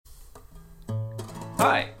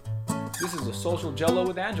Hi, this is the Social Jello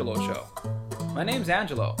with Angelo show. My name's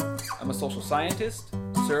Angelo. I'm a social scientist,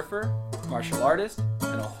 surfer, martial artist,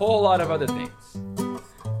 and a whole lot of other things.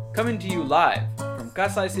 Coming to you live from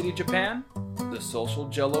Kasai City, Japan, the Social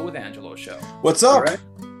Jello with Angelo show. What's up? Right.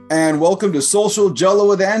 And welcome to Social Jello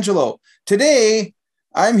with Angelo. Today,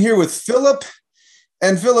 I'm here with Philip.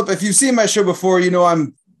 And Philip, if you've seen my show before, you know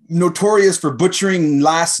I'm notorious for butchering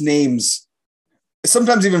last names,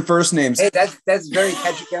 sometimes even first names. Hey, that's very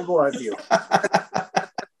Kajikembo of you.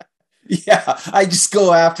 Yeah, I just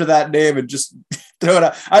go after that name and just throw it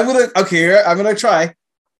out. I'm gonna try.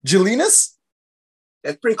 Jelinas?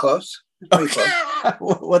 That's pretty close. Pretty close.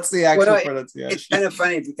 What's the actual pronunciation? It's kind of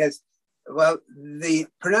funny because, well, the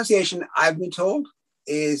pronunciation I've been told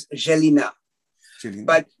is Jelina.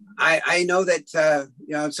 But I know that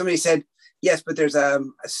somebody said yes, but there's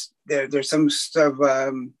there's some stuff.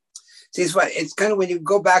 See, it's kind of when you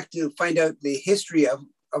go back to find out the history of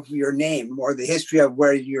your name or the history of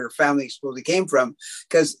where your family supposedly came from,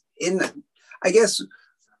 because I guess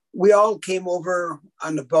we all came over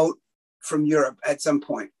on the boat from Europe at some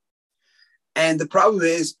point, and the problem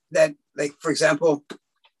is that, like, for example,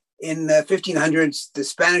 in the 1500s, the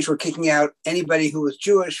Spanish were kicking out anybody who was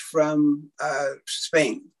Jewish from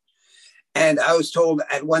Spain. And I was told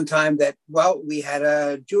at one time that, well, we had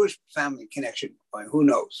a Jewish family connection. Well, who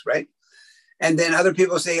knows, right? And then other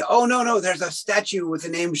people say, oh, no, there's a statue with the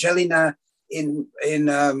name Jelena in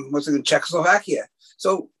Czechoslovakia.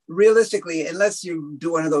 So realistically, unless you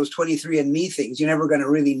do one of those 23andMe things, you're never going to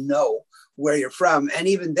really know where you're from. And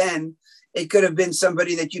even then, it could have been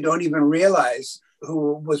somebody that you don't even realize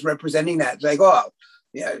who was representing that. It's like, oh,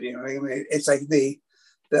 yeah, it's like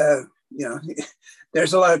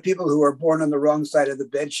there's a lot of people who are born on the wrong side of the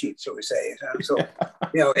bed sheet, so we say. So,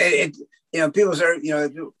 people are,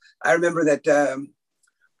 I remember that,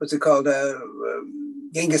 what's it called?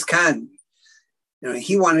 Genghis Khan,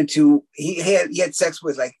 he had sex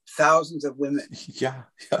with like thousands of women. Yeah.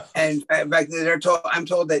 And back then I'm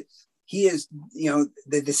told that he is,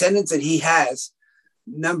 the descendants that he has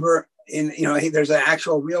number in, there's an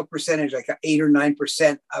actual real percentage, like 8 or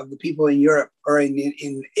 9% of the people in Europe or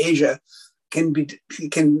in Asia can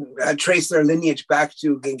trace their lineage back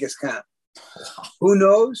to Genghis Khan. Who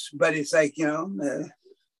knows? But it's like,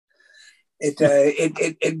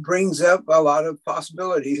 it brings up a lot of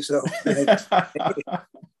possibilities. So,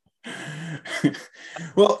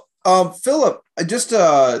 well, Philip, just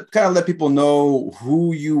kind of let people know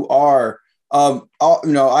who you are. I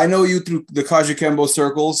know you through the Kajikembo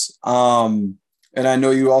circles, and I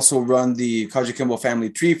know you also run the Kajikembo family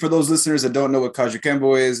tree. For those listeners that don't know what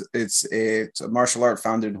Kajikembo is, it's a martial art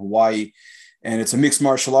founded in Hawaii, and it's a mixed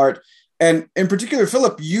martial art. And in particular,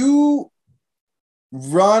 Philip, you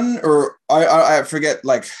run, or I forget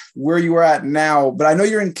like where you are at now, but I know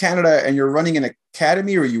you're in Canada and you're running an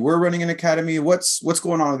academy, or you were running an academy. What's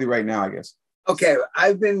going on with you right now, I guess? Okay,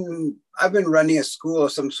 I've been running a school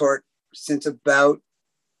of some sort since about,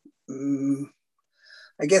 I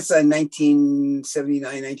guess, 1979,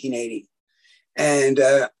 1980. And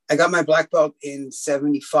I got my black belt in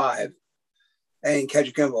 75 in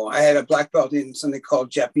Kajikembo. I had a black belt in something called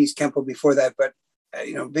Japanese Kempo before that. But,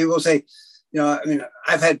 people say,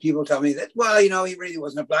 I've had people tell me that, well, he really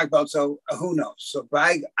wasn't a black belt, so who knows? So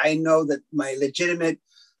but I know that my legitimate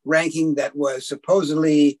ranking that was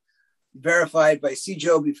supposedly verified by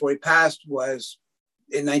Sijo before he passed was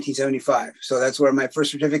in 1975. So that's where my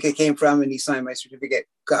first certificate came from, and he signed my certificate.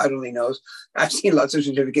 God only knows. I've seen lots of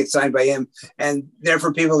certificates signed by him, and they're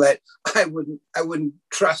for people that I wouldn't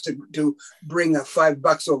trust to bring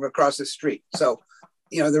 $5 over across the street. So,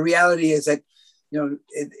 the reality is that,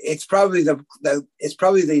 it's probably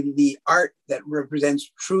the art that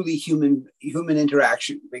represents truly human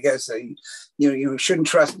interaction, because you shouldn't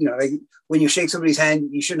trust, like when you shake somebody's hand,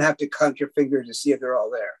 you shouldn't have to count your fingers to see if they're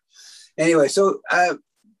all there. Anyway, so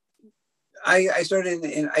I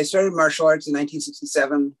started martial arts in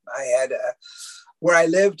 1967. I had where I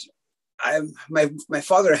lived. My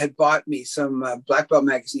father had bought me some black belt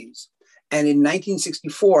magazines, and in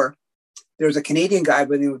 1964, there was a Canadian guy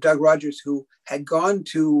by the name of Doug Rogers who had gone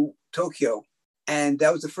to Tokyo, and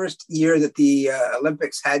that was the first year that the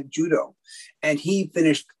Olympics had judo, and he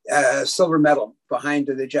finished silver medal behind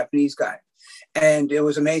the Japanese guy. And it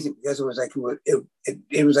was amazing because it was like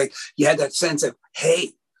you had that sense of,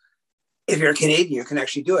 hey, if you're a Canadian, you can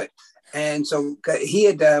actually do it. And so he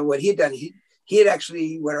had what he had done. He had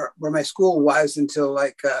actually where my school was until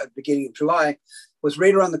like beginning of July was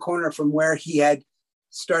right around the corner from where he had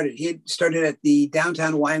started. He had started at the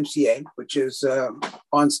downtown YMCA, which is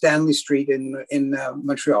on Stanley Street in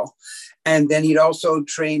Montreal. And then he'd also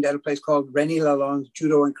trained at a place called René Lalonde's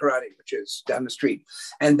Judo and Karate, which is down the street.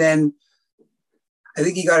 And then I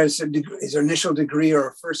think he got his initial degree,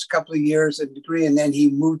 or first couple of years a degree, and then he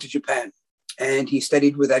moved to Japan. And he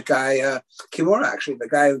studied with that guy, Kimura, actually,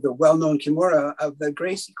 the well-known Kimura of the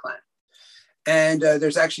Gracie clan. And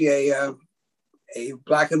there's actually a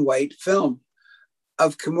black and white film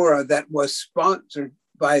of Kimura that was sponsored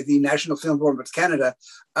by the National Film Board of Canada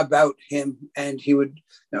about him. And he would,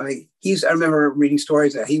 I remember reading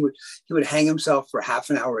stories that he would hang himself for half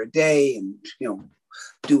an hour a day and,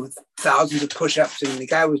 do thousands of push-ups. And the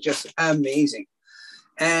guy was just amazing.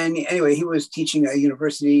 And anyway, he was teaching a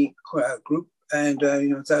university group, and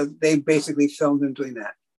so they basically filmed him doing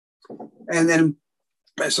that. And then,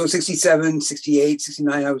 so 67, 68,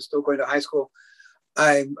 69, I was still going to high school.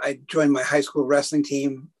 I joined my high school wrestling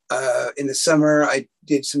team. In the summer, I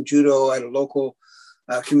did some judo at a local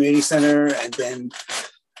community center. And then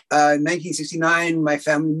in 1969, my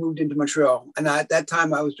family moved into Montreal. And at that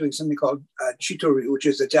time, I was doing something called Chito-ryu, which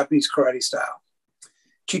is a Japanese karate style.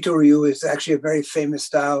 Chito-ryu is actually a very famous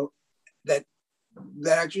style that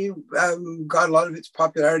actually got a lot of its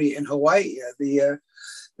popularity in Hawaii. The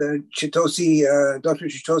Chitose, Dr.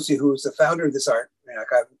 Chitose, who was the founder of this art,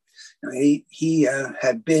 he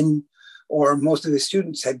had been, or most of his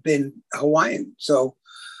students had been Hawaiian. So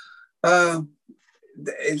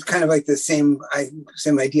it's kind of like the same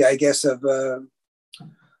idea, I guess, of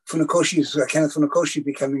Funakoshi's Kenneth Funakoshi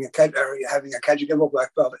becoming having a Kajukenbo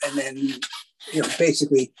black belt, and then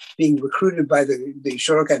basically being recruited by the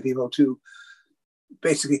Shotokan people to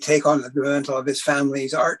basically take on the mantle of his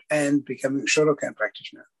family's art and becoming a Shotokan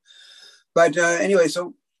practitioner. But anyway,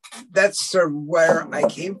 so that's sort of where I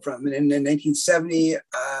came from. And in 1970,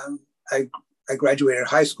 I graduated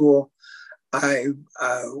high school. I'd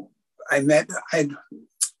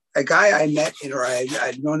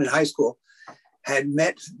known in high school, had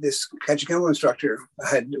met this Kajukenbo instructor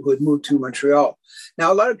who had moved to Montreal.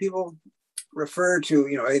 Now, a lot of people refer to,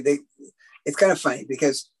 it's kind of funny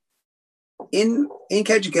because in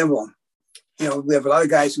Kajukenbo, we have a lot of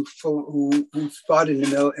guys who fought fought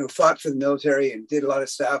for the military and did a lot of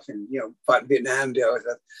stuff, and fought in Vietnam. Did all that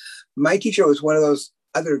stuff. My teacher was one of those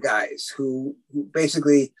other guys who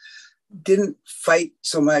basically didn't fight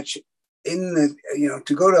so much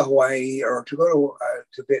to go to Hawaii or to go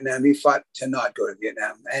to Vietnam. He fought to not go to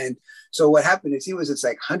Vietnam. And so what happened is he was this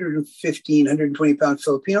 115, 120 pound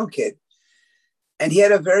Filipino kid. And he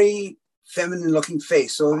had a very feminine looking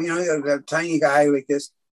face. So, a tiny guy like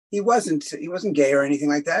this, he wasn't gay or anything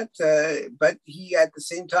like that. But he, at the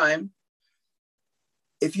same time,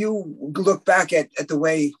 if you look back at the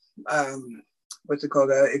way,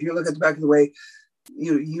 if you look at the back of the way,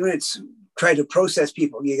 units try to process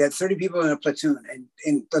people. You got 30 people in a platoon,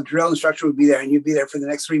 and the drill instructor would be there, and you'd be there for the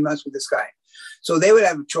next 3 months with this guy. So they would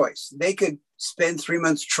have a choice. They could spend 3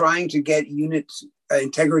 months trying to get unit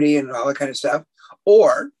integrity and all that kind of stuff,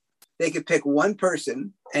 or they could pick one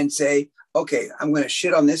person and say, okay, I'm going to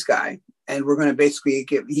shit on this guy, and we're going to basically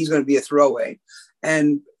he's going to be a throwaway,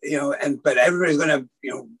 but everybody's going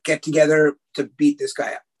to get together to beat this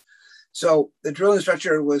guy up. So the drill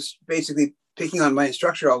instructor was basically picking on my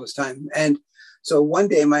instructor all this time. And so one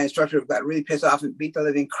day my instructor got really pissed off and beat the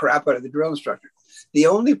living crap out of the drill instructor. The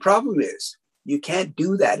only problem is you can't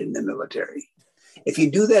do that in the military. If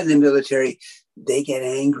you do that in the military, they get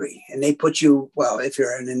angry and they put you, well, if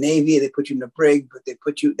you're in the Navy, they put you in the brig, but they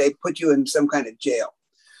put you in some kind of jail.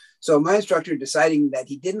 So my instructor, deciding that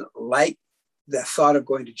he didn't like the thought of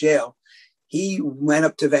going to jail, he went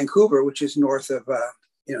up to Vancouver, which is north of,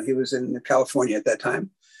 he was in California at that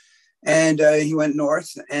time. And he went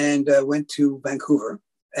north and went to Vancouver.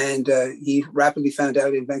 And he rapidly found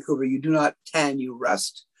out in Vancouver, you do not tan, you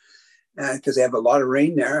rust, because they have a lot of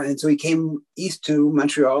rain there. And so he came east to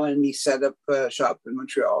Montreal, and he set up shop in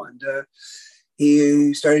Montreal. And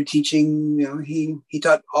he started teaching. He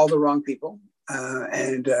taught all the wrong people.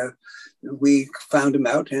 And we found him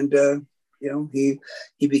out, and he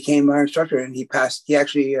became our instructor. And he passed.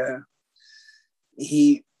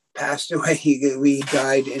 He passed away. We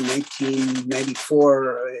died in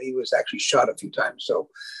 1994. He was actually shot a few times. So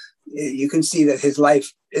you can see that his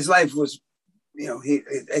life was,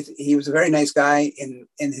 he was a very nice guy in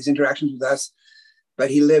his interactions with us,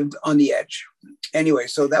 but he lived on the edge. Anyway,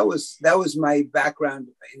 so that was my background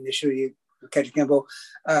initially, Kajukenbo.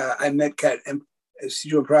 I met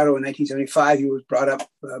Cedro Prado in 1975. He was brought up.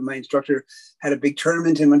 My instructor had a big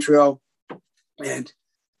tournament in Montreal, and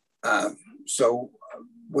so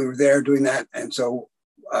we were there doing that. And so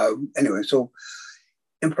anyway, so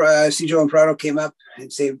Cedro Imprado came up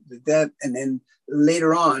and saved that. And then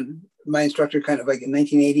later on, my instructor kind of like in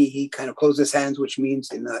 1980, he kind of closed his hands, which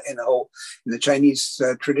means in the Chinese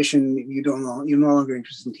tradition, you're no longer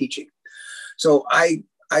interested in teaching. So I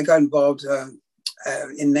got involved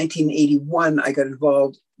in 1981. I got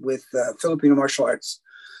involved with Filipino martial arts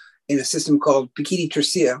in a system called Pikiti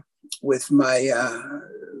Tercia with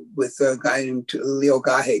with a guy named Leo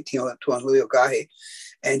Gahe, Tuan Leo Gahe,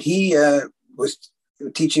 and he was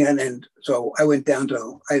teaching it. And so I went down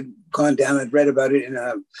I'd gone down, I'd read about it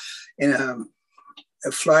in a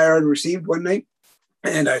flyer I'd received one night.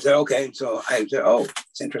 And I said, okay. So I said, oh,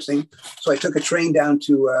 it's interesting. So I took a train down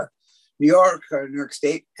to New York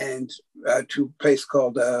State, and to a place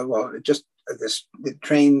called, the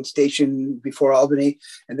train station before Albany.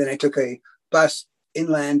 And then I took a bus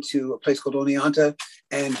inland to a place called Oneonta.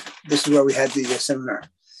 And this is where we had the seminar.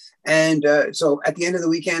 And so at the end of the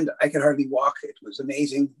weekend, I could hardly walk. It was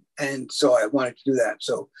amazing. And so I wanted to do that.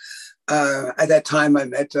 So at that time, I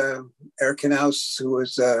met Eric Knaus, who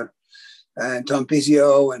was and Tom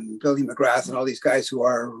Bizio and Billy McGrath and all these guys who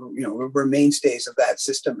were mainstays of that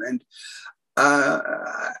system. And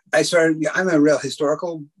I'm a real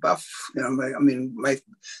historical buff. My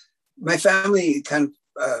family kind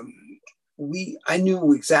of, I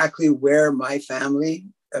knew exactly where my family,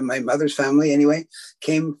 my mother's family anyway,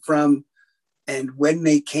 came from, and when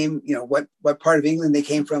they came, what part of England they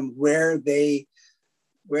came from, where they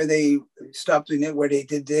stopped doing it, where they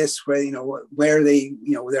did this, where they,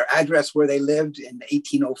 their address, where they lived in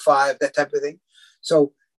 1805, that type of thing.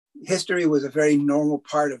 So history was a very normal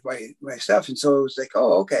part of my stuff. And so it was like,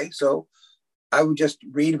 oh, okay. So I would just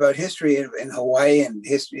read about history in Hawaii and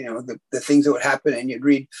history, the things that would happen. And you'd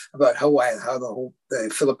read about Hawaii, how the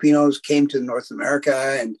Filipinos came to North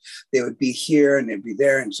America, and they would be here and they'd be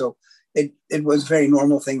there. And so it was a very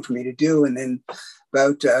normal thing for me to do. And then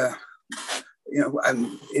about,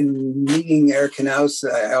 I'm in meeting Eric Knaus.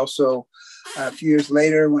 I also, a few years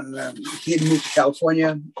later, when he had moved to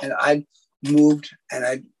California and I'd moved, and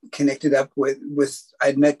I'd connected up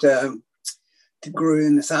I'd met Guru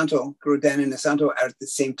Dan Inosanto at the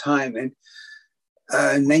same time. And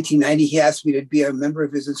in 1990, he asked me to be a member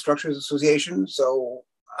of his Instructors Association. So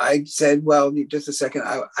I said, well, just a second,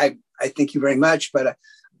 I thank you very much, but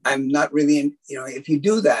I'm not really in, if you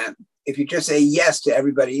do that, if you just say yes to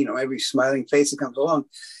everybody, every smiling face that comes along,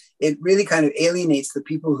 it really kind of alienates the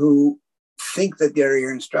people who think that they're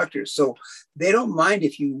your instructors. So they don't mind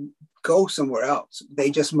if you go somewhere else. They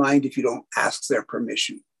just mind if you don't ask their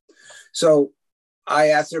permission. So I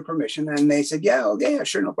asked their permission, and they said, yeah, okay, yeah,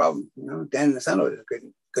 sure, no problem. Dan Inosanto is a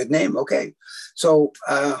good name. Okay. So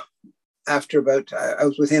after I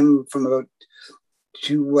was with him from about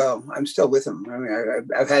I'm still with him. I mean,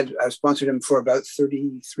 I've sponsored him for about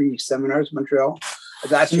 33 seminars in Montreal.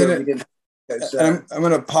 Last year we didn't. I'm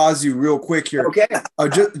going to pause you real quick here. Okay.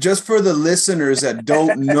 Just for the listeners that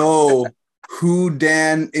don't know who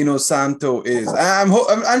Dan Inosanto is,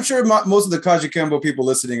 I'm sure most of the Kajukenbo people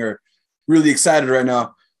listening are really excited right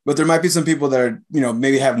now, but there might be some people that are,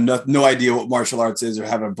 maybe have no idea what martial arts is or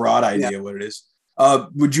have a broad idea what it is.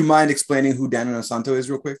 Would you mind explaining who Dan Inosanto is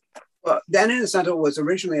real quick? Well, Dan Inosanto was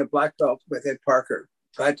originally a black belt with Ed Parker,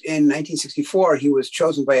 but in 1964, he was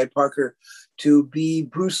chosen by Ed Parker to be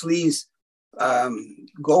Bruce Lee's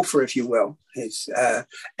gopher, if you will.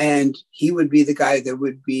 And he would be the guy that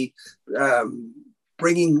would be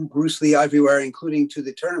bringing Bruce Lee everywhere, including to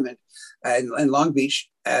the tournament in Long Beach,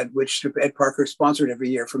 at which Ed Parker sponsored every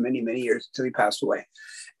year for many, many years until he passed away.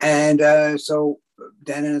 And so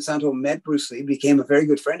Dan Inosanto met Bruce Lee, became a very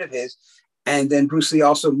good friend of his. And then Bruce Lee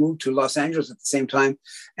also moved to Los Angeles at the same time.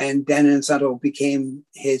 And Dan Inosanto became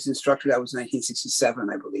his instructor. That was 1967,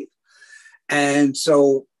 I believe. And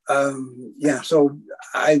so,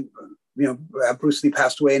 Bruce Lee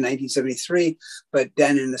passed away in 1973, but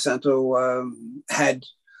Dan Inosanto had,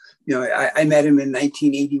 I met him in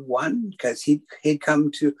 1981 because he'd come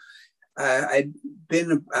to, I'd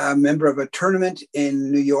been a member of a tournament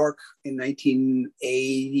in New York in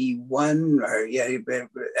 1981,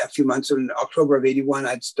 a few months in October of 81.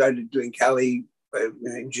 I'd started doing Cali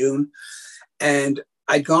in June, and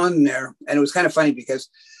I'd gone there, and it was kind of funny because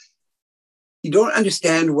you don't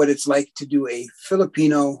understand what it's like to do a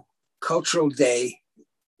Filipino cultural day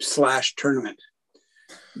 / tournament.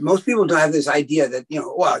 Most people don't have this idea that,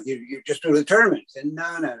 you're just doing a tournament. And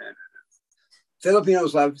no.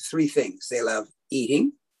 Filipinos love three things. They love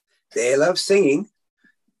eating, they love singing,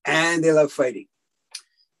 and they love fighting.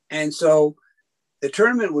 And so the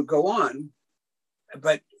tournament would go on,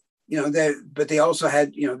 but they also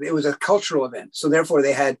had, it was a cultural event. So therefore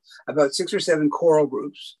they had about 6 or 7 choral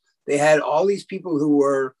groups. they had all these people who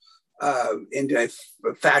were into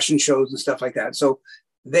fashion shows and stuff like that. So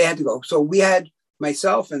they had to go. So we had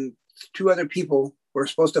myself and two other people were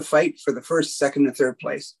supposed to fight for the first, second, and third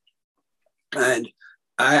place. And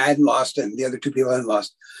I hadn't lost, and the other two people hadn't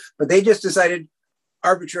lost. But they just decided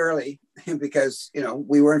arbitrarily, because, you know,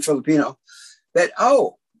 we weren't Filipino, that,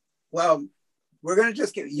 oh, well, we're going to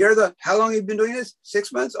just get, how long have you been doing this?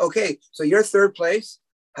 6 months? Okay. So you're third place.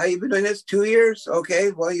 How you been doing this? 2 years?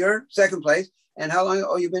 Okay. Well, you're second place. And how long?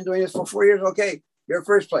 Oh, you've been doing this for 4 years? Okay. You're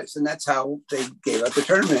first place. And that's how they gave up the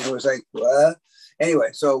tournament. It was like, what? Anyway,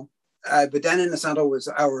 so, but Dan Inosanto was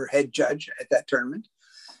our head judge at that tournament.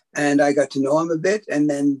 And I got to know him a bit. And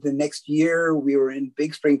then the next year we were in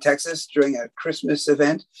Big Spring, Texas during a Christmas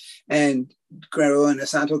event. And Guerrero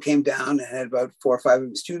Inosanto came down and had about 4 or 5 of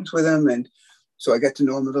his students with him. And so I got to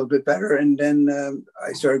know him a little bit better. And then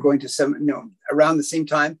I started going to around the same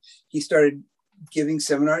time, he started giving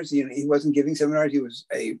seminars. You know, he wasn't giving seminars. He was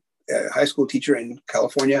a high school teacher in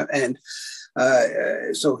California. And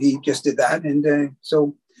so he just did that. And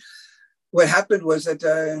so what happened was that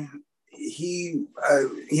he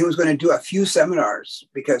was going to do a few seminars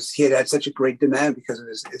because he had such a great demand because of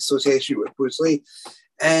his association with Bruce Lee.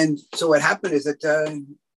 And so what happened is that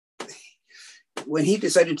when he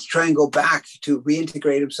decided to try and go back to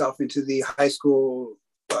reintegrate himself into the high school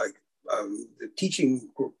the teaching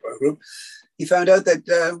group, he found out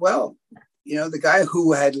that, well, you know, the guy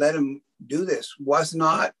who had let him do this was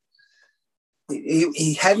not,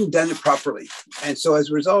 he hadn't done it properly. And so as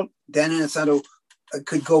a result, Dan Inosanto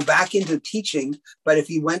could go back into teaching, but if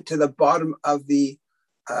he went to the bottom of the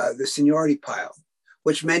seniority pile,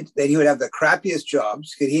 which meant that he would have the crappiest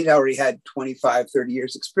jobs because he'd already had 25, 30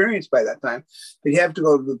 years experience by that time, but he'd have to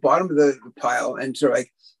go to the bottom of the pile. And so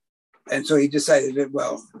he decided that,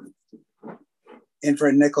 well, in for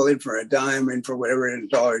a nickel, in for a dime, in for whatever, a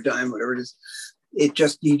dollar a dime, whatever it is. He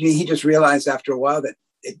just realized after a while that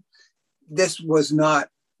this was not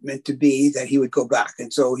meant to be, that he would go back.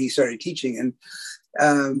 And so he started teaching, and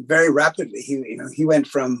very rapidly, he went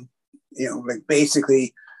from, like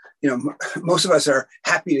basically, most of us are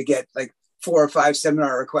happy to get like 4 or 5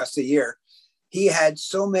 seminar requests a year. He had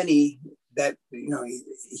so many that,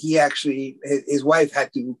 he actually, his wife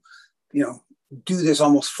had to, do this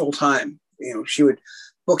almost full time. She would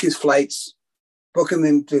book his flights, book him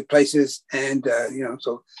into places. And,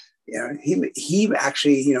 he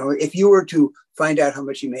actually, if you were to find out how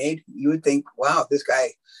much he made, you would think, wow, this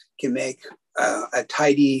guy can make a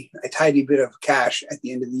tidy bit of cash at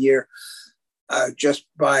the end of the year. Just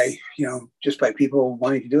by people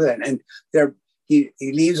wanting to do that. And he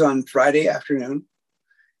leaves on Friday afternoon.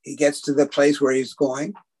 He gets to the place where he's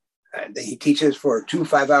going. He teaches for 2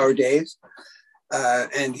 5-hour days.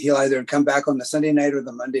 And he'll either come back on the Sunday night or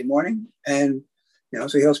the Monday morning. And,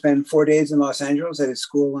 so he'll spend 4 days in Los Angeles at his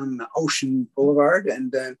school on Ocean Boulevard.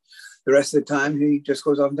 And the rest of the time, he just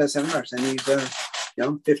goes off and does seminars. And he's,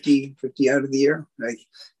 50 out of the year.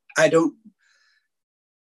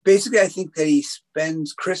 Basically, I think that he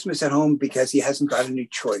spends Christmas at home because he hasn't got any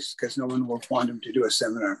choice, because no one will want him to do a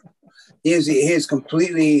seminar. He is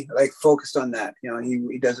completely focused on that.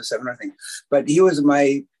 He does a seminar thing. But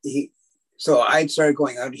so I started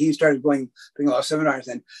going out. He started doing a lot of seminars,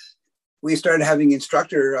 and we started having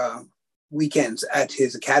instructor weekends at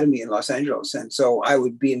his academy in Los Angeles. And so I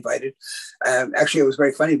would be invited. Actually, it was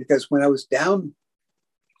very funny because when I was down,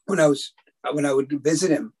 when I would visit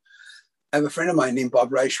him, I have a friend of mine named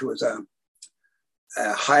Bob Reich, who was a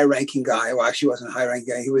high-ranking guy. Well, actually, he wasn't a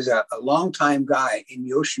high-ranking guy. He was a long-time guy in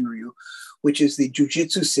Yoshin-Ryu, which is the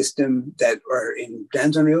jiu-jitsu system or in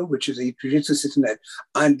Danzan-ryu, which is a jiu-jitsu system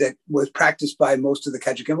that was practiced by most of the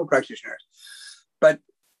Kajukenbo practitioners. But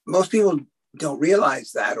most people don't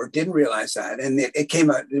realize that, or didn't realize that. And it came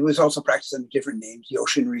out, it was also practiced under different names,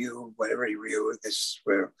 Yoshin-Ryu, whatever Ryu,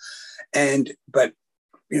 but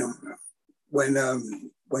when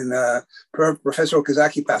Professor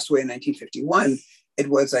Okazaki passed away in 1951, it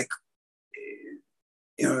was like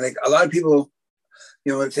a lot of people,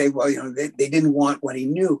 would say, well, they didn't want what he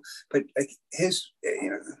knew, but there's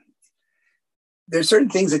certain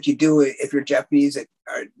things that you do if you're Japanese that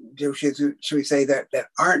are, should we say, that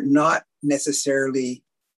aren't not necessarily,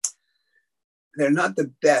 they're not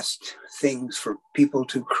the best things for people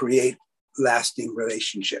to create lasting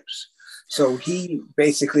relationships. So he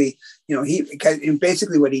basically,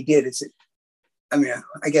 basically what he did is,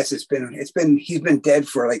 I guess he's been dead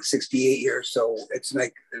for 68 years. So it's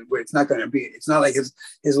like, it's not like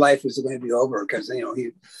his life is going to be over because,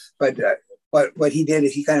 but what he did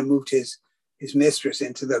is he kind of moved his his mistress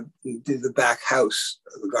into the back house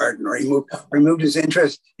of the garden, or he moved his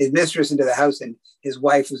mistress into the house, and his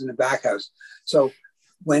wife was in the back house. So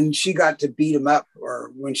when she got to beat him up,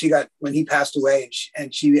 or when he passed away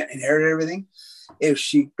and she inherited everything,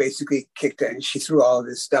 she basically kicked it and she threw all of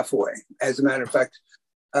his stuff away. As a matter of fact,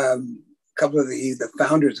 a couple of the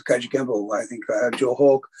founders of Kajukenbo, I think Joe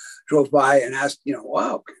Holk, drove by and asked,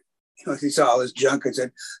 wow, he saw all his junk and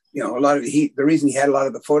said, a lot of the reason he had a lot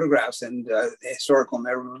of the photographs and historical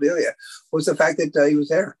memorabilia was the fact that he was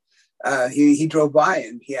there. He drove by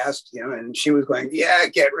and he asked, and she was going, yeah,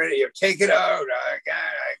 get rid of it, take it out. I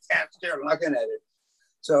can't stare looking at it.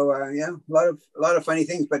 So a lot of funny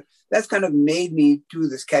things, but that's kind of made me do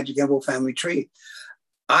this Kajukenbo family tree.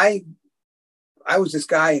 I was this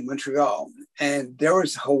guy in Montreal, and there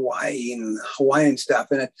was Hawaiian stuff,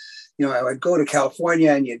 and I would go to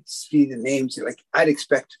California and you'd see the names. Like I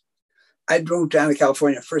drove down to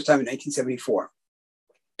California the first time in 1974.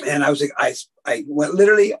 And I was like, I went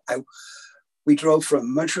literally, we drove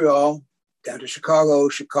from Montreal down to Chicago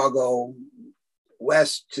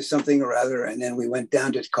west to something or other. And then we went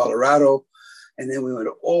down to Colorado, and then we went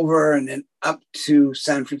over and then up to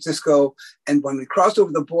San Francisco. And when we crossed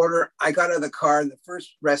over the border, I got out of the car in the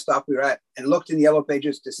first rest stop we were at and looked in the Yellow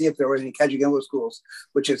Pages to see if there were any Kajukenbo schools,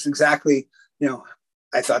 which is exactly,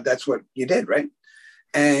 I thought that's what you did, right?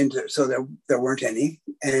 And so there weren't any.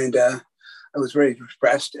 And I was very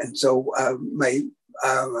depressed. And so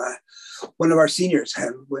one of our seniors,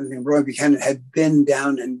 when Roy Buchanan, had been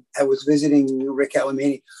down and I was visiting Rick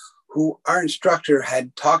Alamany, who our instructor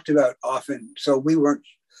had talked about often. So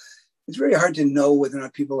it's very hard to know whether or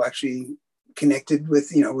not people actually connected with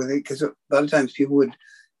it, because a lot of times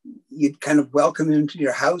you'd kind of welcome them to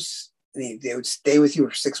your house, and they would stay with you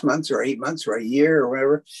for 6 months or 8 months or a year or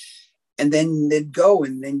whatever. And then they'd go,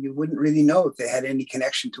 and then you wouldn't really know if they had any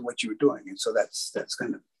connection to what you were doing. And so that's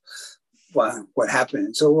kind of what happened.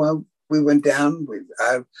 And so we went down.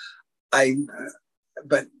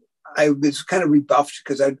 But I was kind of rebuffed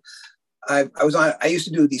because I used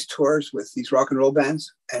to do these tours with these rock and roll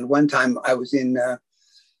bands. And one time I was in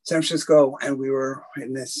San Francisco, and we were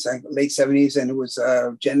in this late 70s, and it was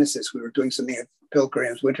Genesis. We were doing something at Bill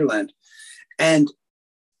Graham's Winterland. And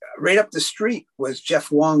right up the street was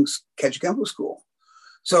Jeff Wong's Kajukenbo school.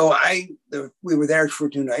 So we were there for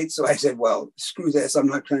 2 nights. So I said, well, screw this. I'm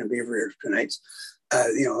not trying to be over here for 2 nights.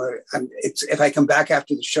 It's if I come back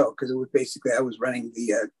after the show, because it was basically, I was running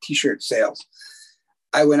the t-shirt sales.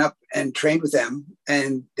 I went up and trained with them,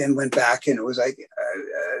 and then went back, and it was like,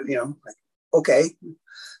 okay,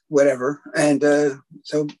 whatever. And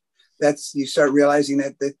so you start realizing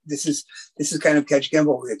that this is kind of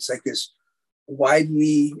Kajukenbo. It's like this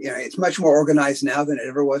widely, it's much more organized now than it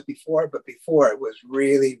ever was before. But before, it was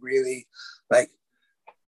really, really like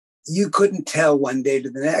you couldn't tell one day to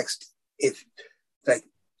the next if, like,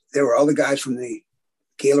 there were all the guys from the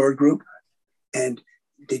Gaylord group, and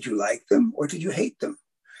did you like them or did you hate them?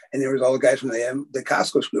 And there was all the guys from the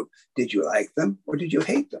Costco's group. Did you like them or did you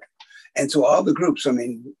hate them? And so all the groups, I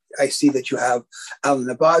mean, I see that you have Alan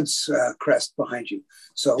Abad's crest behind you.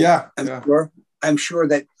 So yeah, I'm sure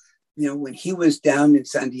that, when he was down in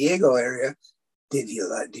San Diego area, did you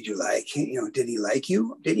like him? Did he like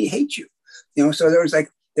you? Did he hate you? So there was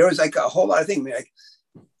like a whole lot of things. I mean, like,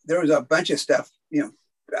 there was a bunch of stuff,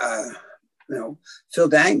 Phil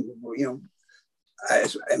Dang,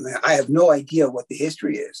 I have no idea what the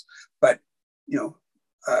history is, but,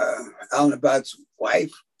 Alan Abad's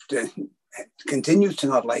wife continues to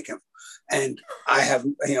not like him. And I have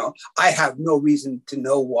no reason to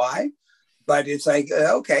know why, but it's like,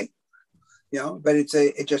 okay, but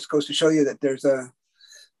it just goes to show you that there's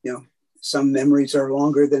some memories are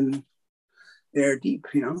longer than they're deep,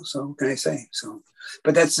 so what can I say? So,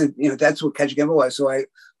 but that's what Kajukenbo was. So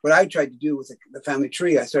what I tried to do with the family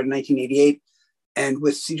tree, I started in 1988, and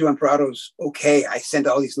with Cedro Imperado's I sent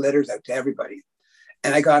all these letters out to everybody,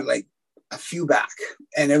 and I got like a few back,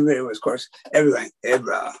 and everybody was, of course, everyone, hey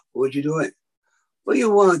bro, what you doing? What you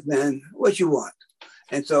want, man? What you want?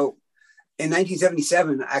 And so in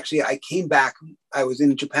 1977, actually, I came back. I was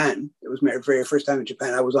in Japan. It was my very first time in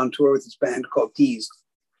Japan. I was on tour with this band called Tease,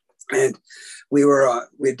 and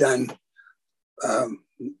we'd done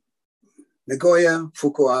Nagoya,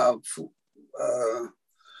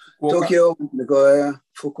 Tokyo, Nagoya,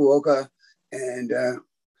 Fukuoka, and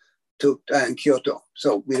Kyoto.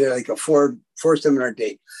 So we did like a four seminar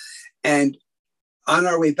date, and on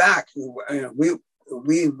our way back,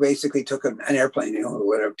 we basically took an airplane, or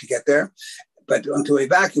whatever, to get there. But on the way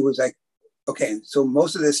back, it was like, okay, so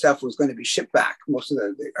most of this stuff was going to be shipped back. Most of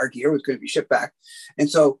our gear was going to be shipped back, and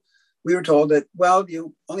so we were told that, well,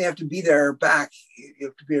 you only have to be there back. You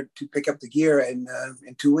have to be to pick up the gear in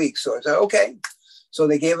 2 weeks. So I said, okay. So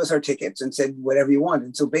they gave us our tickets and said, whatever you want.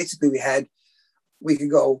 And so basically we could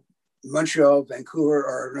go Montreal, Vancouver,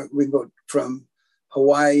 or we can go from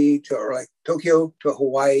Hawaii to, or like Tokyo to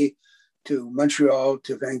Hawaii to Montreal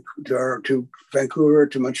to Vancouver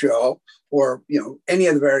to Montreal, or, you know, any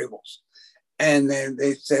of the variables. And then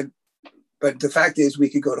they said, but the fact is we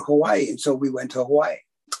could go to Hawaii. And so we went to Hawaii.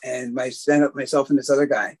 And myself and this other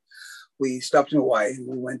guy, we stopped in Hawaii and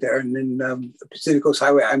we went there. And then the Pacific Coast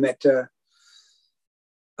Highway, I met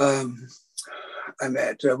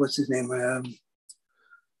what's his name?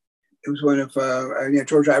 It was one of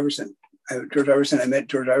George Iverson. I met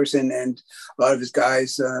George Iverson and a lot of his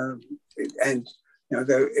guys. And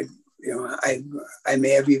I may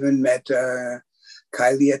have even met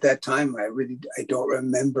Kylie at that time. I don't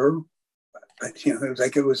remember. But you know, it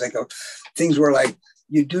was like things were like,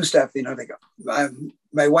 you do stuff, you know, like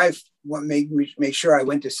my wife made me make sure I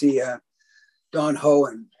went to see Don Ho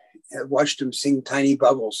and watched him sing Tiny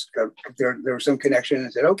Bubbles. There was some connection. I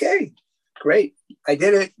said, okay, great. I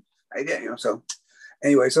did it. You know, so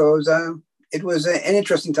anyway, so it was an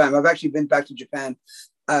interesting time. I've actually been back to Japan.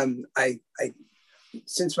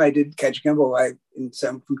 Since I did Kajukenbo,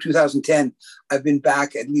 from 2010, I've been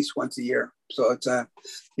back at least once a year. So it's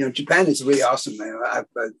you know, Japan is really awesome.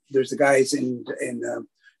 There's the guys in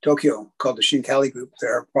Tokyo called the Shinkali Group.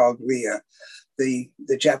 They're probably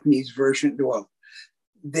the Japanese version. Well,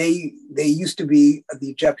 they used to be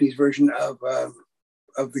the Japanese version of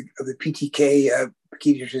the PTK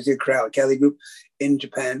Kali Group in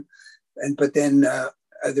Japan, but then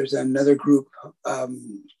there's another group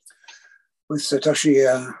with Satoshi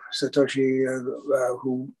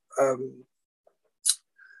who.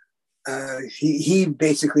 He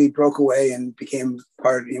basically broke away and became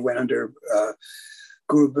part. He went under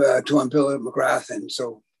Group Tuampila McGrath, and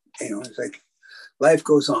so, you know, it's like life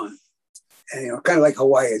goes on, and you know, kind of like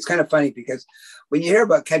Hawaii. It's kind of funny because when you hear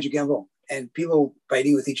about Kajukenbo and people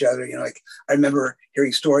fighting with each other, you know, like I remember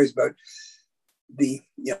hearing stories about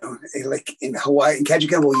like in Hawaii, in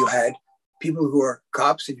Kajukenbo, you had people who were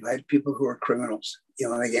cops and you had people who were criminals. You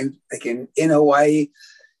know, like in Hawaii,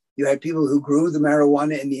 you had people who grew the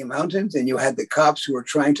marijuana in the mountains, and you had the cops who were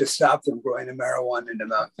trying to stop them growing the marijuana in the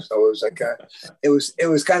mountains. So it was like it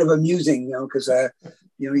was kind of amusing, you know, because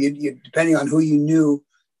you know, you depending on who you knew,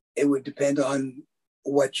 it would depend on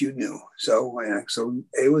what you knew. So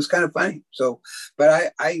it was kind of funny. So,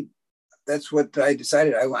 but I that's what I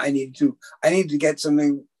decided. I needed to get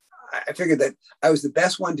something. I figured that I was the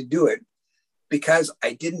best one to do it because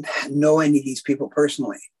I didn't know any of these people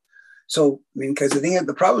personally. So, I mean, because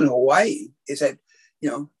the problem in Hawaii is that, you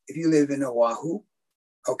know, if you live in Oahu,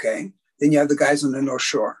 okay, then you have the guys on the North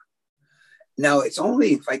Shore. Now, it's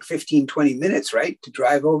only like 15, 20 minutes, right, to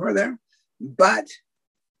drive over there. But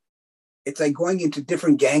it's like going into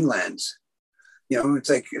different ganglands. You know, it's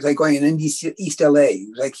like going in East LA.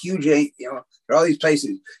 It's like huge, you know, there are all these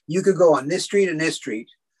places. You could go on this street and this street,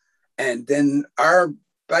 and then our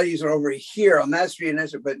buddies are over here on that street and that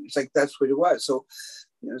street, but it's like that's what it was. So,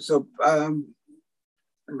 you know,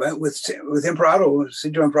 but with Imperato,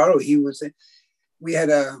 Sidro Imperato, we had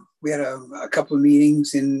a couple of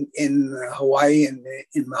meetings in Hawaii and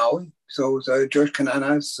in Maui. So it was George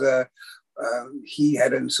Kanana's. He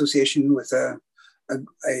had an association with a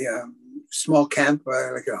small camp,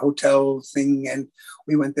 like a hotel thing, and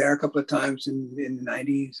we went there a couple of times in the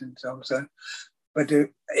 90s, and so it was but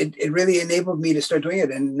it really enabled me to start doing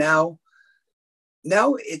it. And now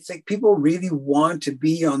it's like people really want to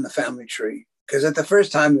be on the family tree, because at the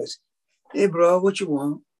first time it was, hey bro, what you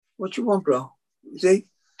want? What you want, bro? You see,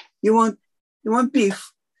 you want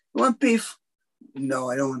beef? You want beef? No,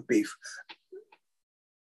 I don't want beef.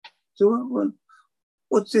 So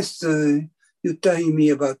what's this you're telling me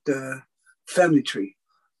about the family tree?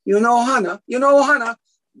 You know Ohana? You know Ohana?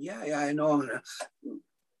 Yeah, I know Ohana.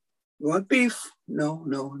 You want beef? No,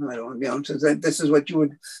 I don't. You know, so this is what you're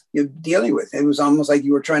dealing with. It was almost like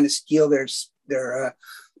you were trying to steal their spirit.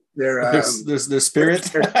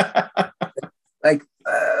 Like,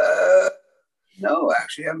 no,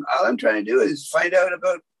 actually, all I'm trying to do is find out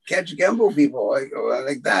about Kajukenbo people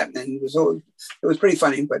like that. And it was pretty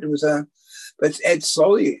funny, but it was but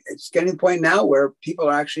it's getting to the point now where people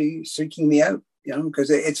are actually seeking me out, you know, because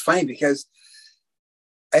it's funny, because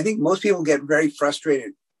I think most people get very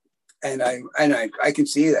frustrated, and I can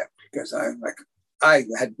see that, because I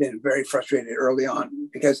had been very frustrated early on,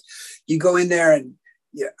 because you go in there and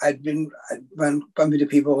I'd bump into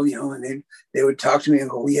people, you know, and they would talk to me and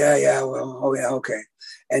go, yeah, well, oh yeah, okay.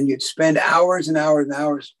 And you'd spend hours and hours and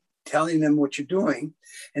hours telling them what you're doing,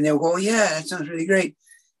 and they'll go, yeah, that sounds really great.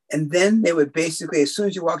 And then they would basically, as soon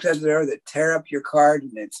as you walked out of there, they'd tear up your card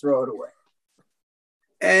and they'd throw it away.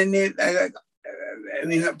 And I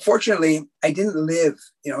mean, unfortunately, I didn't live,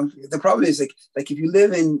 the problem is like if you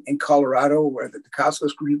live in Colorado where the Costco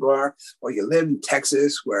people are, or you live in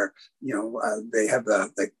Texas where, they have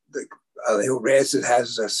the Reyes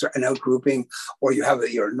has an outgrouping, or you have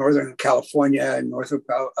your Northern California, north of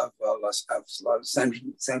San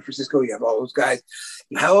Francisco, you have all those guys,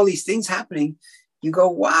 you have all these things happening. You go,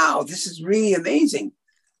 wow, this is really amazing.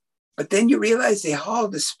 But then you realize they all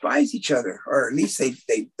despise each other, or at least they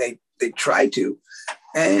try to.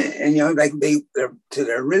 And like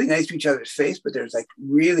they're really nice to each other's face, but there's like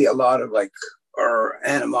really a lot of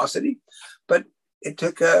animosity. But it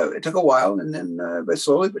took a while, and then but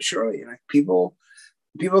slowly but surely, people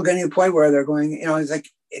are getting to the point where they're going,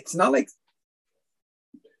 it's not like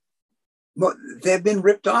they've been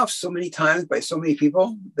ripped off so many times by so many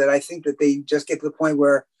people that I think that they just get to the point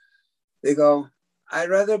where they go, I'd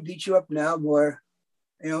rather beat you up now, boy.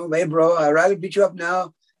 Hey, bro, I'd rather beat you up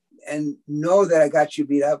now and know that I got you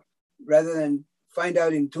beat up rather than find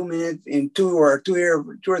out in 2 minutes, in 2 or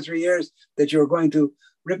 3 years that you're going to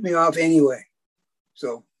rip me off anyway.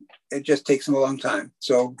 So it just takes them a long time.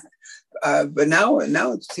 So, but now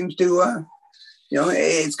it seems to,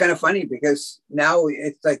 it's kind of funny because now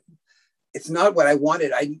it's like, it's not what I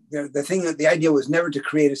wanted. The idea was never to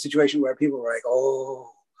create a situation where people were like, oh,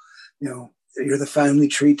 you're the family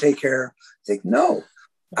tree, take care. It's like, no,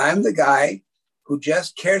 I'm the guy who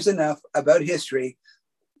just cares enough about history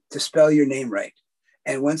to spell your name right.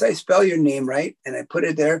 And once I spell your name right and I put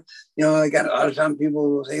it there, I got a lot of time people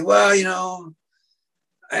will say, well,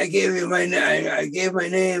 I gave you I gave my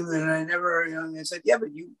name and I never, I said, yeah,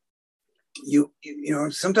 but you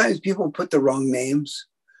sometimes people put the wrong names.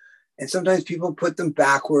 And sometimes people put them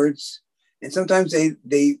backwards. And sometimes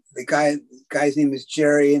the guy's name is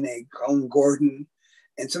Jerry and they call him Gordon.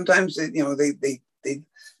 And sometimes, and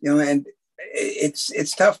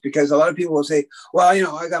it's tough because a lot of people will say, well,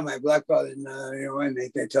 I got my black belt and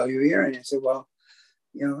they tell you here. And I said, well,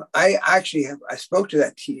 I spoke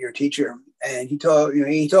to your teacher and he told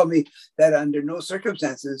me that under no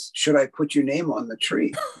circumstances should I put your name on the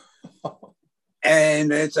tree.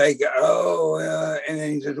 And it's like, and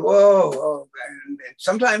then he says, whoa. And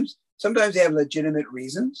sometimes they have legitimate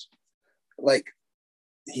reasons, like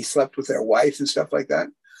he slept with their wife and stuff like that.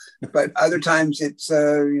 But other times it's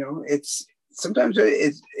sometimes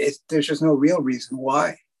there's just no real reason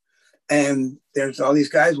why. And there's all these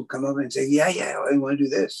guys will come up and say, yeah, I want to do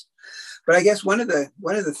this. But I guess one of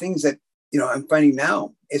the things that, I'm finding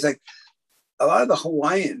now is like a lot of the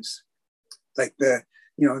Hawaiians, like I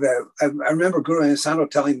remember Guru Inosanto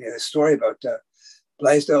telling me a story about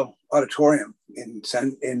Blaisdell Auditorium in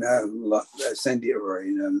San Diego or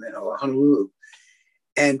in Honolulu.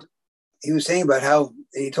 And he was saying about how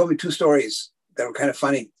he told me 2 stories that were kind of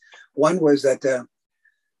funny. One was that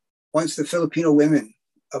once the Filipino women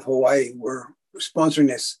of Hawaii were sponsoring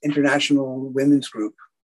this international women's group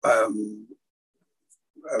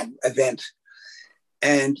event,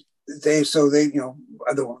 and the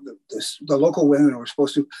local women were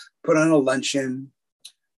supposed to put on a luncheon,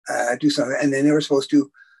 do something, and then they were supposed to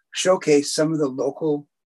showcase some of the local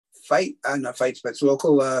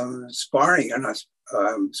local sparring or not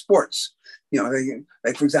sports.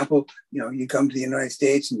 Like for example, you come to the United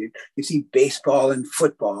States and you see baseball and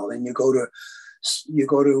football, and you go to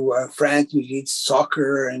France, you eat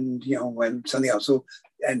soccer and when something else. So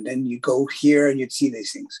and then you go here and you'd see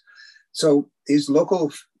these things. So these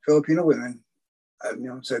local Filipino women,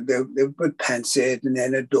 so they would put pancit and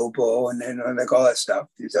then adobo and then like all that stuff.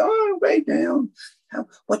 You say, oh, right now,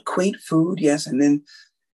 what quaint food, yes. And then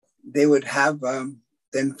they would have,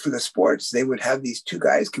 then for the sports, they would have these 2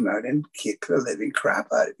 guys come out and kick the living crap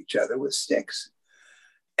out of each other with sticks.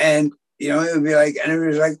 And, it would be like, and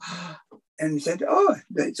everybody was like, and he said, oh,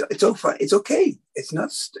 it's all fine. It's okay. It's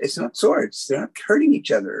not swords. They're not hurting each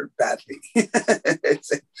other badly.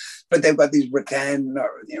 But they've got these rattan,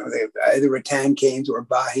 they have either rattan canes or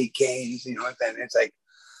bahi canes, and it's like,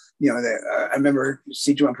 I remember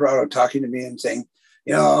C. Juan Parado talking to me and saying,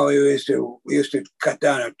 we used to cut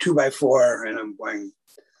down a 2x4, and I'm going,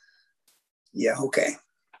 yeah, okay.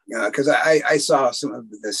 Because I saw some of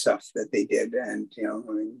the stuff that they did, and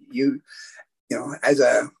as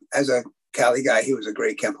a Cali guy, he was a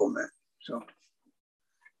great Kempo man. So,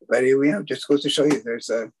 but just goes to show you, there's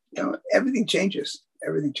everything changes.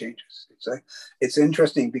 Everything changes. It's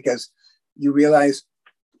interesting because you realize,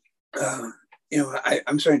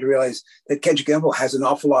 I'm starting to realize that Kajukenbo has an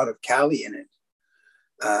awful lot of Cali in it.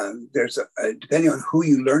 There's depending on who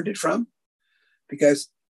you learned it from, because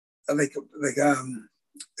there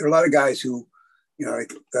are a lot of guys who,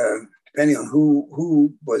 depending on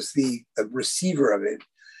who was the receiver of it,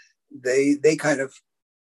 they kind of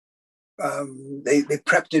they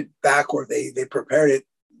prepped it back, or they prepared it,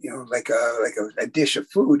 like a dish of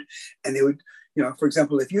food, and they would, for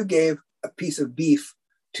example, if you gave a piece of beef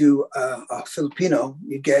to a Filipino,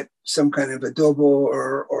 you get some kind of adobo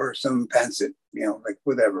or some pancit, like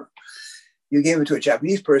whatever. You gave it to a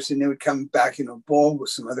Japanese person, they would come back in a bowl with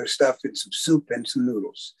some other stuff and some soup and some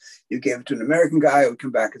noodles. You gave it to an American guy, it would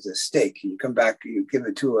come back as a steak. You give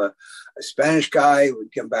it to a Spanish guy, it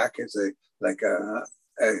would come back as a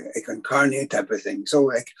con carne type of thing. So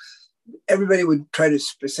like everybody would try to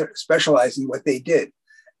specialize in what they did.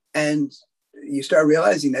 And you start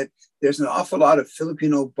realizing that there's an awful lot of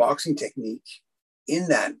Filipino boxing technique in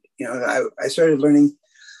that. I started learning.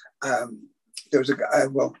 There was a guy,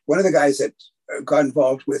 one of the guys that got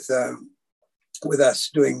involved with us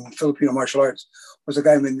doing Filipino martial arts was a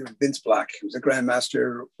guy named Vince Black. He was a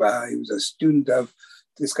grandmaster. He was a student of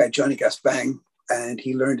this guy, Johnny Gaspang, and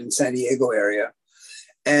he learned in San Diego area.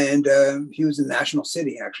 And he was in National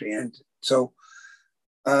City, actually. And so,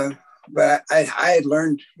 but I had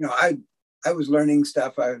learned, I was learning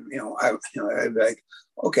stuff. I'd be like,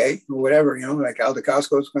 okay, whatever, like Aldo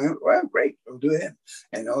Casco's going, well, great, we'll do him.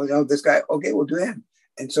 And this guy, okay, we'll do him.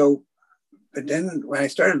 And so, but then when I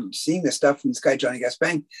started seeing the stuff from this guy, Johnny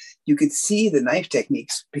Gaspang, you could see the knife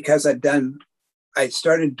techniques, because I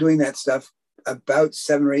started doing that stuff about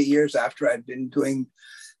 7 or 8 years after I'd been doing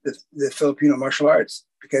the Filipino martial arts,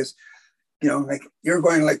 because, like you're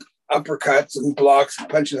going like uppercuts and blocks and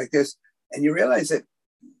punches like this. And you realize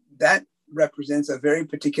that represents a very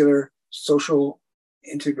particular social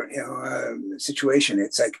situation.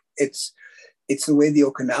 It's like it's the way the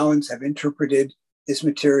Okinawans have interpreted this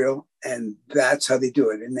material, and that's how they do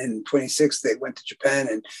it. And then in 26 they went to Japan,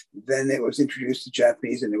 and then it was introduced to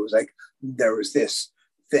Japanese, and it was like there was this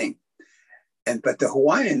thing. But the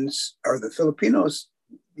Hawaiians, or the Filipinos,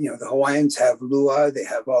 the Hawaiians have lua, they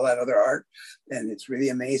have all that other art, and it's really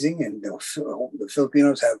amazing. And the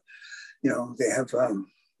Filipinos have, they have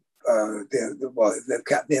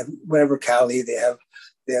whatever Cali, they have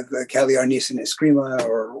the Cali Arnis and Eskrima,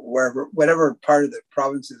 or whatever part of the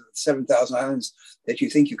provinces of 7,000 islands that you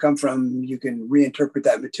think you come from, you can reinterpret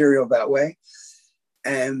that material that way.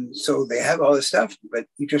 And so they have all this stuff, but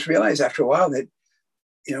you just realize after a while that,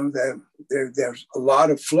 there's a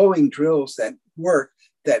lot of flowing drills that work,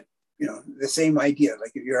 that, the same idea.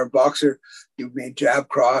 Like if you're a boxer, you made jab,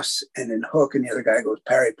 cross, and then hook, and the other guy goes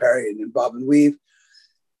parry, parry, and then bob and weave.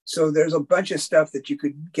 So there's a bunch of stuff that you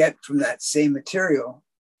could get from that same material.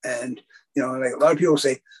 And, like a lot of people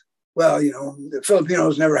say, well, the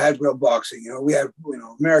Filipinos never had real boxing. We have,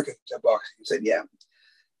 Americans have boxing. I said, yeah,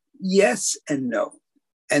 yes and no.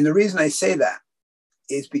 And the reason I say that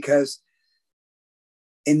is because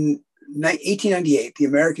in 1898, the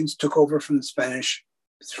Americans took over from the Spanish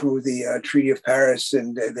through the Treaty of Paris,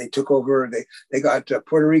 and they took over. They got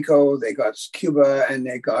Puerto Rico, they got Cuba, and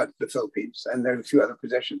they got the Philippines, and there's a few other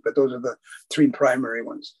possessions, but those are the three primary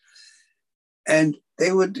ones. And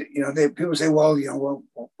they would, people say, well,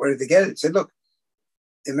 where did they get it? I said, look,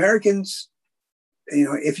 the Americans,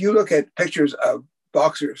 if you look at pictures of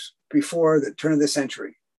boxers before the turn of the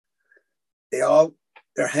century, their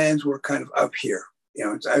hands were kind of up here.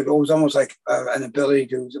 It was almost like an ability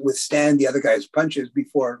to withstand the other guy's punches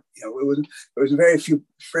before, there was very few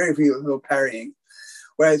little parrying.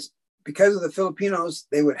 Whereas because of the Filipinos,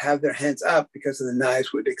 they would have their hands up because of the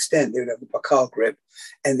knives would extend. They would have the bakal grip,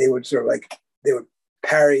 and they would they would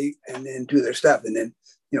parry and then do their stuff. And then,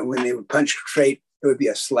 when they would punch straight, it would be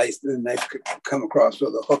a slice, and the knife could come across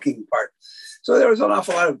with the hooking part. So there was an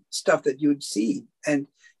awful lot of stuff that you would see, and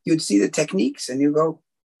you'd see the techniques, and you go,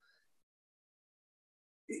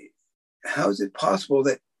 how is it possible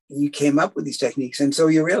that you came up with these techniques? And so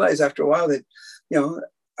you realize after a while that,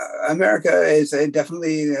 America is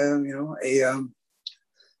definitely,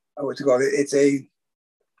 what's it called? It's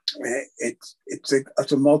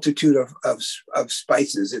a multitude of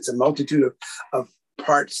spices. It's a multitude of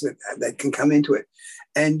parts that can come into it.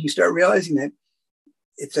 And you start realizing that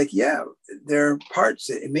it's like, yeah, there are parts.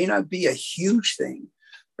 It may not be a huge thing,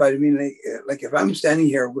 but I mean, like if I'm standing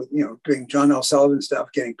here with, doing John L. Sullivan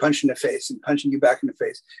stuff, getting punched in the face and punching you back in the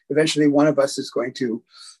face, eventually one of us is going to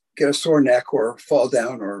get a sore neck or fall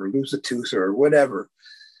down or lose a tooth or whatever.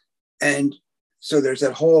 And so there's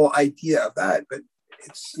that whole idea of that. But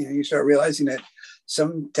it's, you start realizing that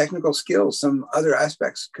some technical skills, some other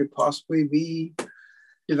aspects could possibly be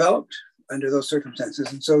developed under those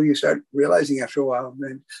circumstances. And so you start realizing after a while,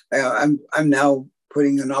 and I'm now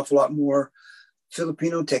putting an awful lot more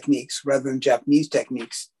Filipino techniques rather than Japanese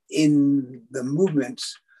techniques in the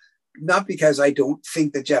movements, not because I don't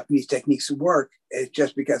think that Japanese techniques work. It's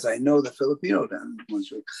just because I know the Filipino done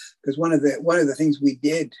ones. Because one of the things we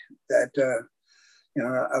did that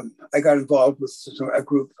I got involved with a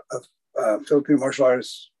group of Filipino martial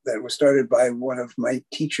artists that was started by one of my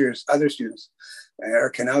teachers, other students,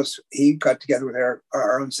 Eric Knaus. He got together with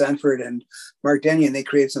our own Sanford and Mark Denny, and they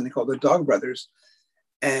created something called the Dog Brothers.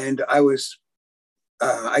 And I was,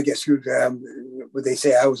 I guess would they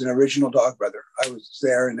say I was an original Dog Brother. I was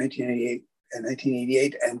there in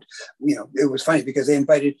 1988, and it was funny because they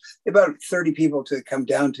invited about 30 people to come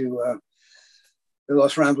down to the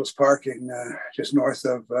Los Ramblas Park in just north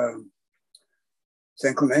of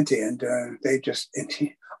San Clemente, and they just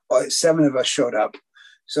 7 of us showed up.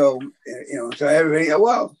 So so everybody,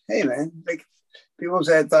 well, hey man, like people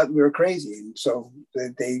thought we were crazy, and so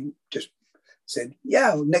they just said,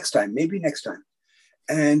 yeah, maybe next time.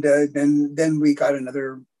 And then we got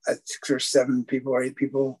another 6 or 7 people or 8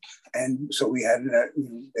 people, and so we had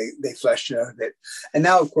they fleshed it. And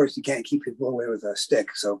now, of course, you can't keep people away with a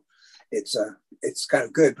stick, so it's kind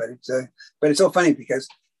of good, but it's so funny because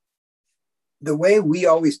the way we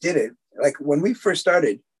always did it, like when we first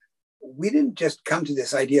started, we didn't just come to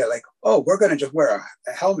this idea like, oh, we're going to just wear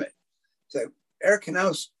a helmet. So Eric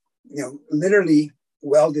Knaus, literally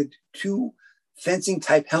welded 2 fencing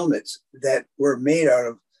type helmets that were made out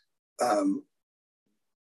of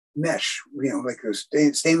mesh, like a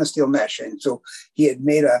stainless steel mesh. And so he had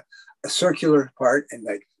made a circular part and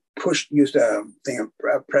used a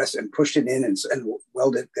press and pushed it in and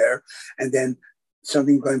welded it there. And then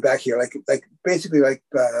something going back here, basically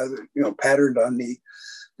patterned on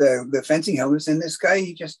the fencing helmets. And this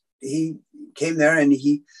guy, he came there and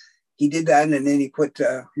he did that. And then he put,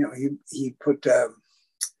 he put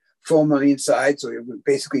foam on the inside. So it would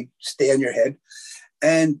basically stay on your head.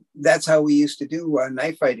 And that's how we used to do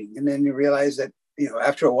knife fighting. And then you realize that,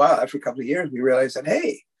 after a while, after a couple of years, we realized that,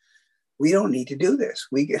 hey, we don't need to do this.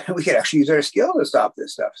 We could actually use our skill to stop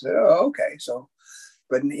this stuff. So, okay. So,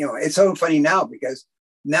 but, it's so funny now because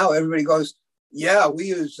now everybody goes, yeah, we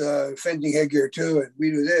use fencing headgear too. And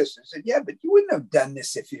we do this. I said, yeah, but you wouldn't have done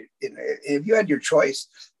this if you had your choice.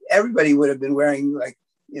 Everybody would have been wearing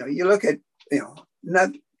you look at,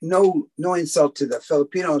 no insult to the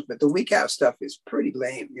Filipinos, but the WECAF stuff is pretty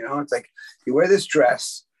lame. It's like you wear this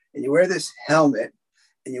dress and you wear this helmet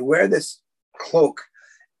and you wear this cloak,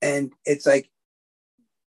 and it's like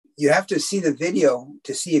you have to see the video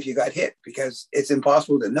to see if you got hit because it's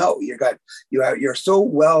impossible to know. You're so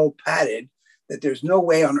well padded that there's no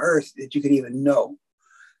way on earth that you could even know.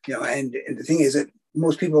 And the thing is that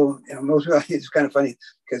most people, it's kind of funny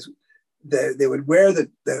because they would wear the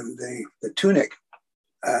tunic.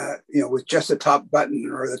 With just the top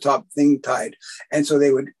button or the top thing tied. And so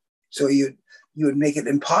you would make it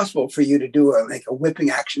impossible for you to do a whipping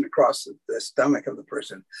action across the stomach of the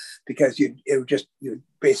person because you'd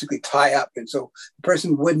basically tie up. And so the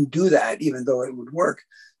person wouldn't do that, even though it would work,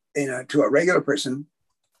 to a regular person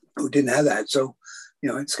who didn't have that. So,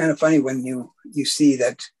 it's kind of funny when you see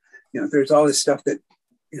that, there's all this stuff that,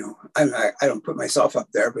 I don't put myself up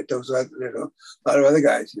there, but there's a lot of other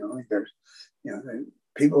guys, there's,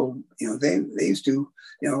 people, they used to,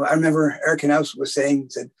 I remember Eric Knaus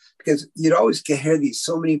said, because you'd always hear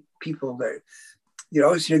so many people that you'd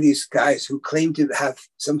always hear these guys who claim to have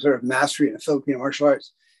some sort of mastery in the Filipino martial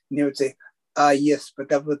arts. And they would say, yes, but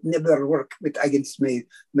that would never work against my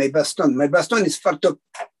baston. My baston is far too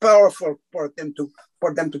powerful for them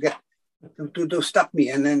to get to stop me.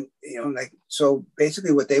 And then, so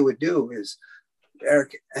basically what they would do is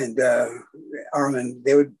Eric and Armin,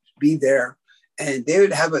 they would be there and they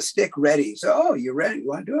would have a stick ready. So, oh, you're ready? You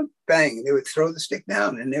want to do it? Bang. And they would throw the stick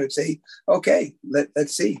down and they would say, okay,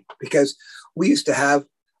 let's see. Because we used to have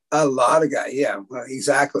a lot of guys. Yeah, well,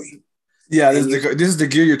 exactly. Yeah, this is the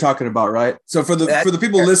gear you're talking about, right? So for the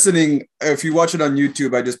people listening, if you watch it on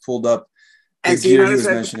YouTube, I just pulled up the gear he was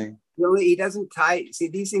mentioning. He doesn't tie. See,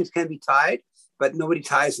 these things can be tied, but nobody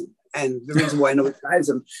ties them. And the reason why nobody ties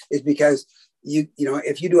them is because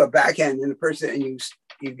if you do a backhand in a person and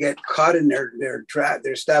you get caught in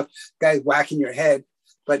their stuff, guys whacking your head.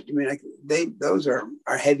 But I mean, those are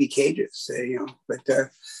heavy cages, But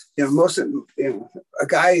most of them, a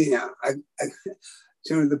guy,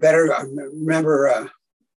 the better. I remember,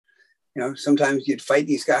 sometimes you'd fight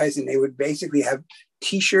these guys, and they would basically have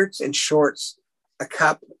t-shirts and shorts, a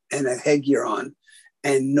cup, and a headgear on,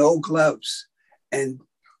 and no gloves. And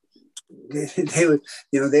they would,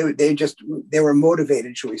 they were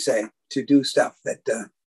motivated, shall we say, to do stuff that,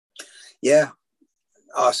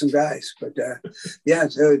 awesome guys. But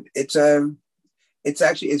so it's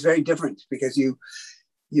actually, it's very different because even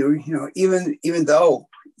though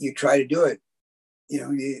you try to do it,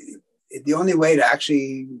 the only way to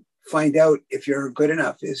actually find out if you're good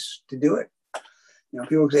enough is to do it.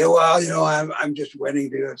 People say, well, I'm just waiting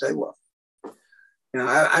to do it. I say, well,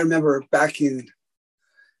 I remember back in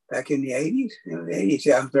the 80s,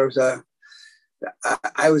 there was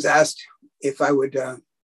I was asked if I would,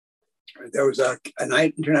 there was a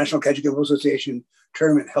night International Ketchikan Association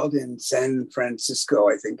tournament held in San Francisco,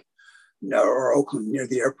 I think, or Oakland near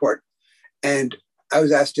the airport. And I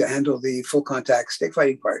was asked to handle the full contact stick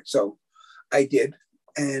fighting part. So I did.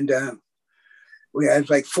 And we had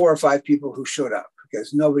like 4 or 5 people who showed up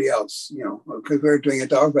because nobody else, because we were doing a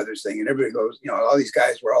Dog Brothers thing and everybody goes, all these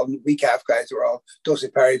guys were all WCAF guys, were all Dos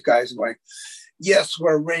Pares guys, and going, yes,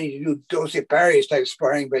 we're ready to do Dos Pares type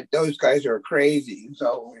sparring, but those guys are crazy.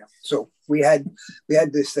 So we had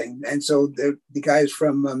this thing. And so the guys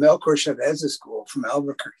from Melchor Chavez's school from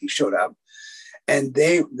Albuquerque showed up, and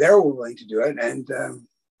they were willing to do it. And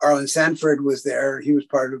Arlen Sanford was there. He was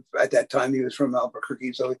part of, at that time, he was from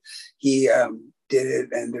Albuquerque. So he did it.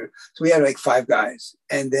 And so we had like 5 guys.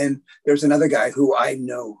 And then there's another guy who I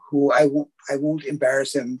know, who I won't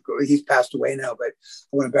embarrass him. He's passed away now, but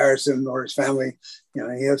I won't embarrass him or his family.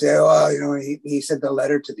 He'll say, he sent a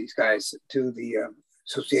letter to these guys, to the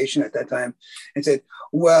association at that time, and said,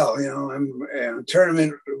 well,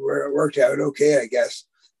 tournament worked out okay, I guess.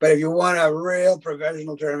 But if you want a real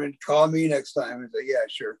professional tournament, call me next time. And say, yeah,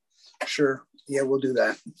 sure. Yeah, we'll do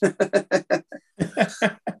that.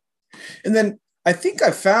 And then I think I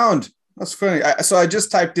found, that's funny. So I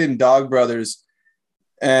just typed in Dog Brothers,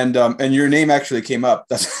 and your name actually came up.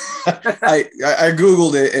 That's I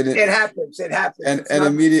Googled it, and it happens. And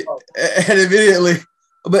immediately,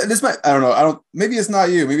 but this might, I don't know. Maybe it's not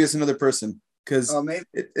you. Maybe it's another person, because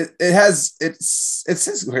it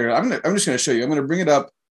says here. I'm just going to show you. I'm going to bring it up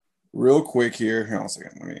real quick here. Hold on a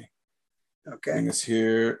second. Let me bring this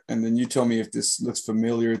here, and then you tell me if this looks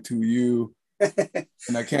familiar to you.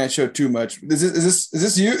 And I can't show too much. Is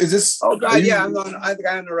this you? Is this? Oh God, yeah. I'm the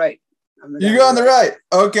guy on the right. You're on the right.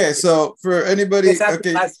 Okay, so for anybody, this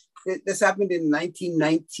happened in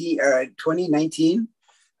 2019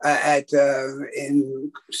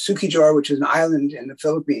 in Sukijor, which is an island in the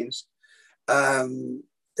Philippines.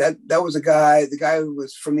 That was a guy. The guy who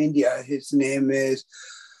was from India. His name is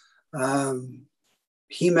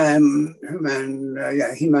He-Man.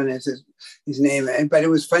 He-Man is his name. But it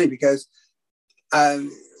was funny because I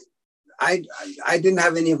didn't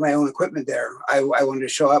have any of my own equipment there. I wanted to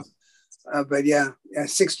show up. But yeah,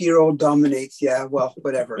 60-year-old dominates. Yeah, well,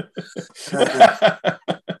 whatever.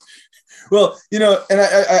 Well, and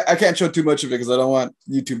I can't show too much of it because I don't want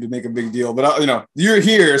YouTube to make a big deal. But you're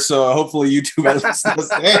here, so hopefully YouTube knows.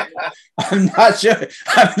 Hey, I'm not sure.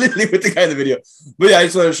 I'm literally with the guy in the video. But yeah, I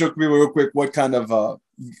just want to show people real quick what kind of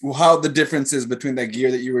how the difference is between that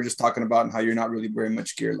gear that you were just talking about and how you're not really wearing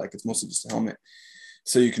much gear, like it's mostly just a helmet,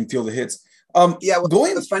 so you can feel the hits. Well,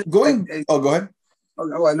 it's funny. Go ahead. Oh,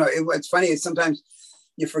 well, no, what's funny is sometimes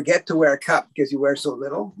you forget to wear a cup because you wear so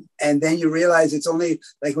little. And then you realize it's only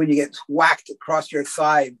like when you get whacked across your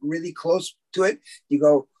thigh really close to it, you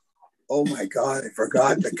go, oh my God, I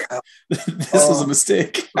forgot the cup. This was a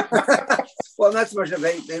mistake. Well, not so much of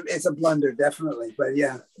it's a blunder, definitely. But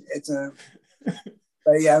yeah,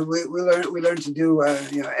 but yeah, we learned to do,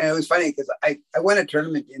 and it was funny because I won a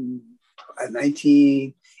tournament in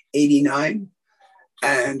 1989.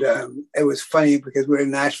 And it was funny because we were in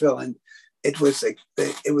Nashville, and it was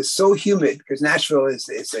so humid because Nashville is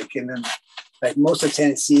like like most of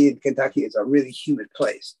Tennessee and Kentucky is a really humid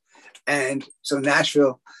place. And so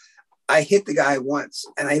Nashville, I hit the guy once,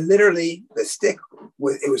 and I literally, the stick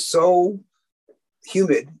was so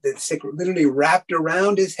humid that the stick literally wrapped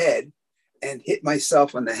around his head and hit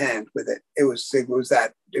myself on the hand with it. It was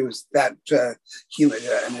that humid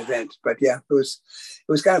an event. But yeah, it was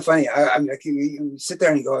kind of funny. I'm like, you sit there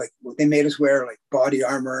and you go like, they made us wear like body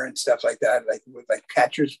armor and stuff like that, like with like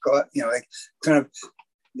catcher's glove, like kind of,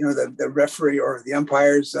 the referee or the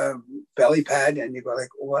umpire's belly pad, and you go like,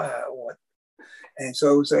 wow, what? And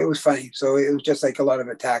so it was funny. So it was just like a lot of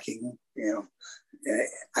attacking.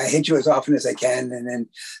 I hit you as often as I can, and then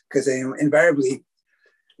because invariably,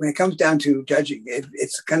 when it comes down to judging,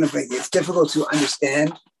 it's kind of like, it's difficult to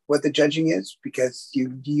understand what the judging is because you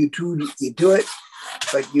do it,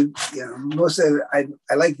 but most of it,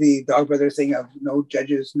 I like the Dog Brother thing of no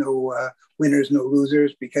judges, no winners, no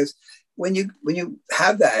losers, because when you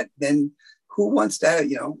have that, then who wants to,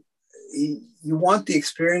 you want the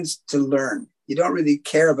experience to learn. You don't really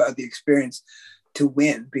care about the experience to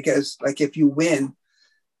win, because like if you win,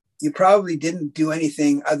 you probably didn't do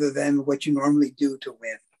anything other than what you normally do to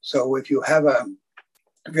win. So if you have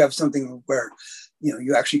something where, you know,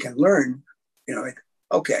 you actually can learn, you know, like,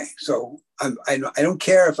 okay, so I don't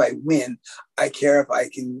care if I win. I care if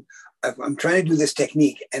I'm trying to do this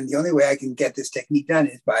technique. And the only way I can get this technique done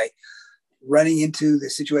is by running into the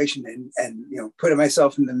situation and you know, putting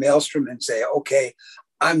myself in the maelstrom and say, okay,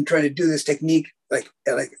 I'm trying to do this technique, like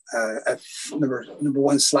a number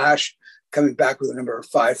one slash coming back with a number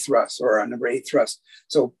 5 thrust or a number 8 thrust.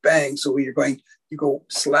 So bang. So you go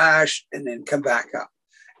slash and then come back up.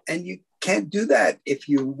 And you can't do that if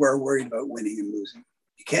you were worried about winning and losing.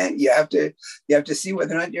 You can't. You have to see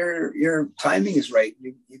whether or not your timing is right.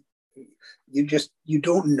 You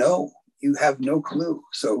don't know. You have no clue.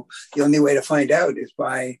 So the only way to find out is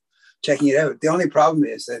by checking it out. The only problem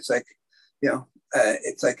is that it's like, you know,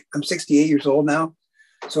 it's like I'm 68 years old now.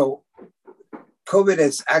 So COVID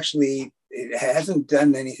it hasn't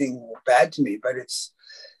done anything bad to me, but it's,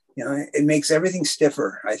 you know, it makes everything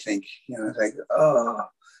stiffer, I think. You know, it's like, oh,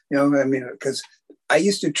 you know, I mean, because I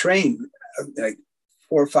used to train like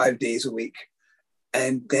 4 or 5 days a week.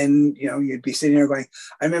 And then, you know, you'd be sitting there going,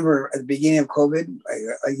 I remember at the beginning of COVID,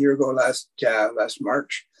 a year ago, last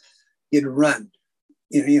March, you'd run,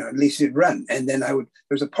 you know, at least you'd run. And then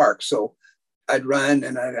there's a park. So I'd run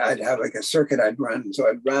and I'd have like a circuit I'd run. So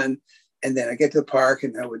I'd run and then I'd get to the park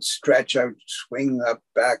and I would stretch, I would swing up,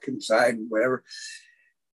 back, inside, and whatever.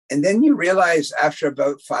 And then you realize after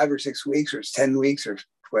about 5 or 6 weeks or 10 weeks or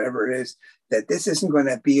whatever it is, that this isn't going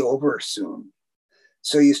to be over soon.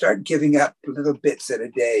 So you start giving up little bits at a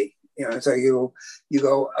day, you know. So you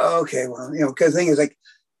go, oh, okay, well, you know, because the thing is like,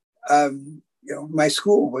 you know, my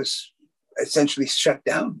school was essentially shut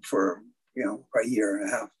down for, you know, a year and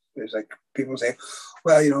a half. There's like people say,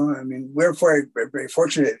 well, you know, I mean, we're very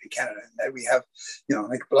fortunate in Canada that we have, you know,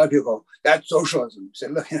 like a lot of people go, that's socialism. I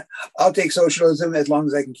said, look, I'll take socialism as long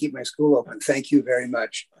as I can keep my school open. Thank you very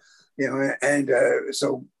much, you know. And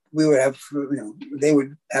so we would have, you know, they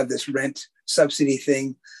would have this rent subsidy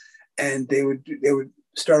thing, and they would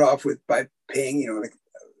start off by paying, you know, like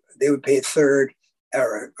they would pay a third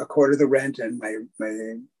or a quarter of the rent, and my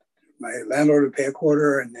landlord would pay a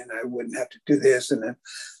quarter, and then I wouldn't have to do this, and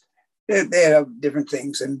then they have different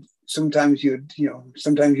things, and sometimes you'd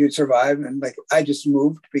survive, and like I just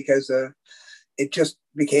moved because it just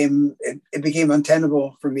became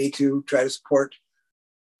untenable for me to try to support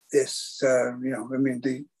this. You know, I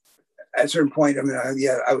mean, at a certain point, I mean,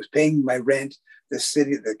 I was paying my rent. The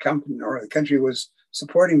city, the company, or the country was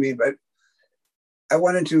supporting me, but I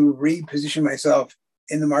wanted to reposition myself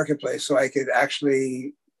in the marketplace so I could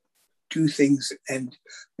actually do things. And,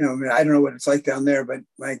 you know, I mean, I don't know what it's like down there, but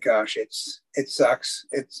my gosh, it sucks.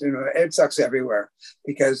 It's, you know, it sucks everywhere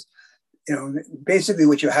because, you know, basically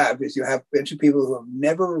what you have is you have a bunch of people who have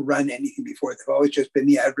never run anything before. They've always just been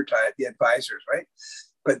the advisors, right?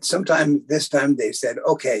 But this time they said,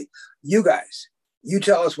 okay, you guys, you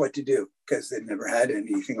tell us what to do, because they've never had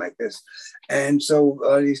anything like this. And so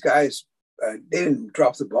these guys, they didn't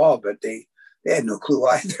drop the ball, but they had no clue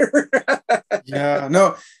either. Yeah,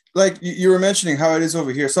 no, like you were mentioning how it is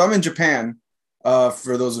over here. So I'm in Japan,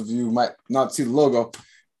 for those of you who might not see the logo.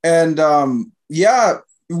 And yeah,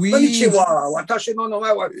 Konnichiwa, watashi no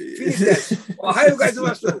namae wa Phoenix desu. Ohayou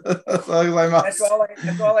gozaimasu. That's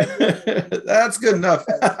all I do. That's good enough.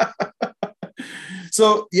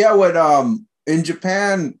 So yeah, in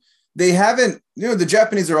Japan, they haven't, you know, the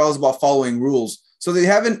Japanese are always about following rules. So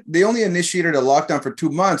they only initiated a lockdown for 2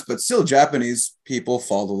 months, but still Japanese people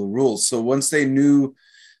follow the rules. So once they knew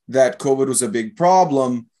that COVID was a big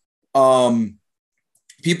problem,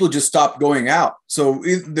 people just stopped going out. So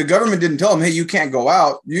the government didn't tell them, hey, you can't go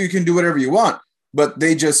out. You can do whatever you want, but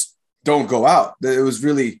they just don't go out. It was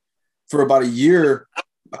really, for about a year,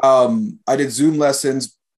 I did Zoom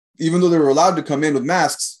lessons, even though they were allowed to come in with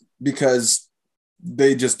masks, because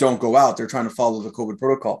they just don't go out. They're trying to follow the COVID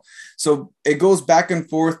protocol. So it goes back and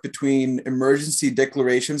forth between emergency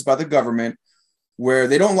declarations by the government, where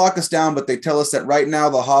they don't lock us down, but they tell us that right now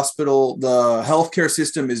the healthcare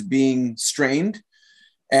system is being strained.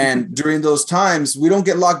 And during those times, we don't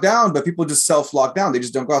get locked down, but people just self-lock down. They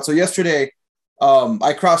just don't go out. So yesterday,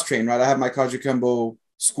 I cross-trained, right? I have my Kajikembo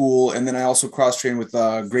school, and then I also cross-trained with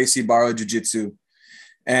Gracie Barra Jiu-Jitsu.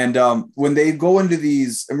 And when they go into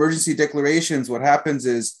these emergency declarations, what happens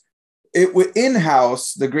is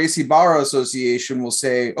in-house, the Gracie Barra Association will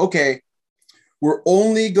say, okay, we're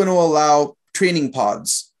only going to allow training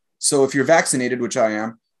pods. So if you're vaccinated, which I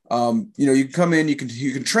am, you know, you can come in, you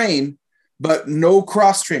can train, but no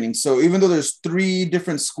cross training. So even though there's 3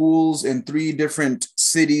 different schools in 3 different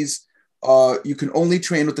cities, you can only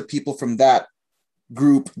train with the people from that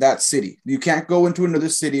group, that city. You can't go into another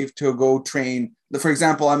city to go train. For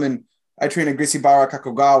example, I train at Gracie Barra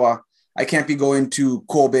Kakogawa. I can't be going to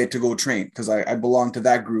Kobe to go train because I belong to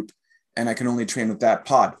that group and I can only train with that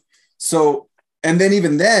pod. So, and then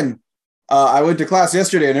even then, I went to class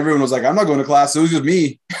yesterday and everyone was like, I'm not going to class. So it was just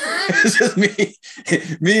me. It's just me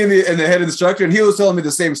and the head instructor. And he was telling me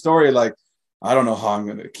the same story. Like, I don't know how I'm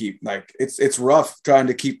going to keep, like, it's rough trying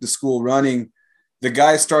to keep the school running. The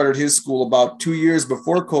guy started his school about 2 years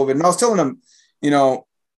before COVID. And I was telling him,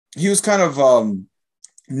 he was kind of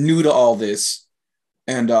new to all this.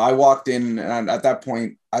 And I walked in, and at that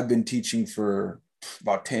point, I've been teaching for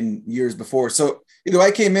about 10 years before. So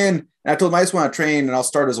I came in and I told him I just want to train and I'll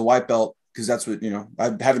start as a white belt because that's what,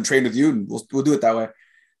 I haven't trained with you and we'll do it that way.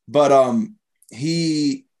 But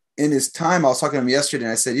he, in his time, I was talking to him yesterday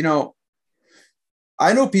and I said,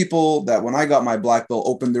 I know people that when I got my black belt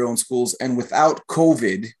opened their own schools, and without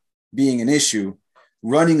COVID being an issue,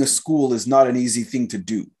 running a school is not an easy thing to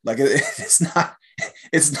do. Like it's not,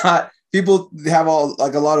 people have a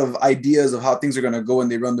lot of ideas of how things are going to go when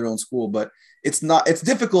they run their own school, but it's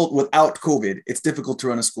difficult without COVID. It's difficult to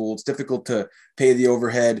run a school. It's difficult to pay the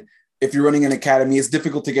overhead. If you're running an academy, it's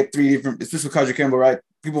difficult to get 3 different, especially with Kajukenbo, right?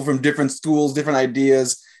 People from different schools, different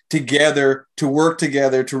ideas together to work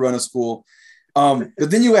together to run a school. But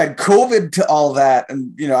then you add COVID to all that.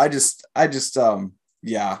 And, I just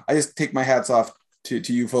take my hats off to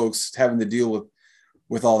you folks having to deal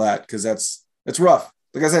with all that. Cause that's rough.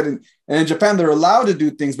 Like I said, in Japan, they're allowed to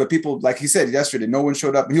do things, but people, like he said yesterday, no one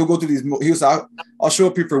showed up. And he'll go through these, I'll show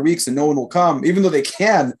up here for weeks and no one will come, even though they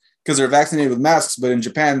can, because they're vaccinated with masks. But in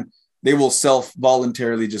Japan, they will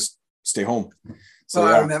voluntarily just stay home. So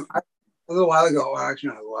I remember a little while ago, actually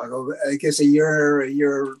not a while ago, I guess a year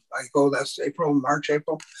ago, that's March,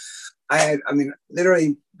 April.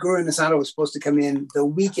 Literally Guru Nisano was supposed to come in the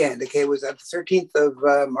weekend. Okay, it was at the 13th of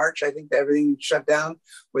March, I think, that everything shut down,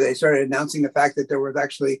 where they started announcing the fact that there were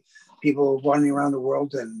actually people wandering around the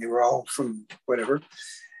world and they were all from whatever.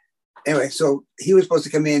 Anyway, so he was supposed to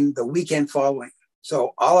come in the weekend following.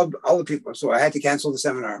 So all the people, so I had to cancel the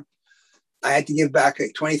seminar. I had to give back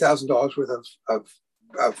like $20,000 worth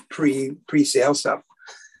of pre-sale stuff.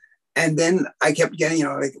 And then I kept getting,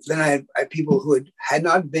 then I had people who had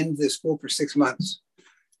not been to the school for 6 months.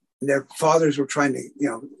 And their fathers were trying to,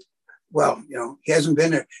 he hasn't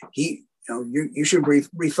been there. You should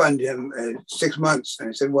refund him 6 months. And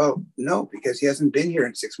I said, well, no, because he hasn't been here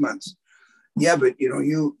in 6 months. Yeah, but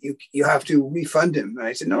you have to refund him. And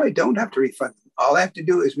I said, no, I don't have to refund him. All I have to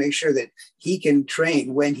do is make sure that he can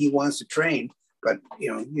train when he wants to train. But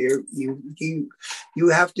you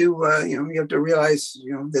have to you have to realize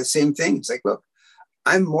the same thing. It's like, look,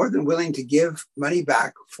 I'm more than willing to give money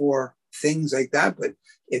back for things like that. But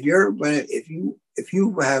if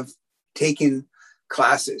you have taken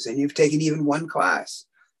classes and you've taken even one class,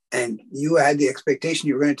 and you had the expectation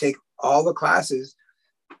you were going to take all the classes,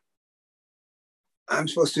 I'm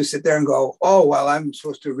supposed to sit there and go, oh, well, I'm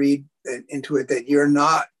supposed to read into it that you're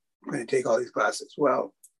not going to take all these classes.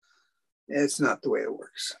 Well, it's not the way it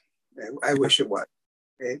works. I wish it was.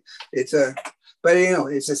 But it's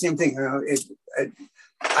the same thing.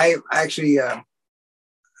 I actually,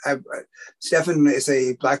 Stefan is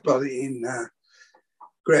a black belt in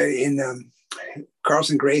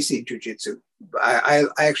Carlson Gracie Jiu-Jitsu. I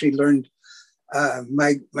actually learned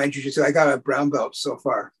my Jiu-Jitsu. I got a brown belt so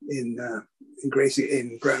far in Gracie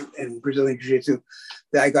in Brazilian Jiu-Jitsu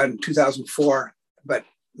that I got in 2004. But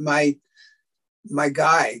my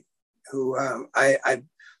guy, who I'd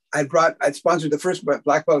sponsored the first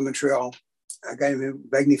black belt in Montreal, a guy named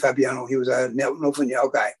Wagner Fabiano. He was a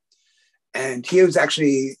Nofuniel guy. And he was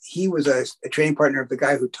a training partner of the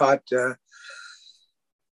guy who taught, what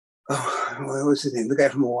was his name? The guy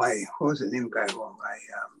from Hawaii. What was the name of the guy from Hawaii?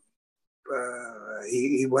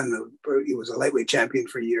 He was a lightweight champion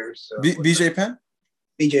for years. So. BJ Penn?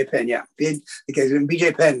 BJ Penn, yeah. Because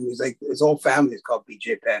BJ Penn, he's like, his whole family is called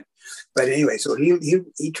BJ Penn. But anyway, so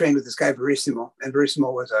he trained with this guy, Verissimo, and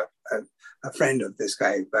Verissimo was a friend of this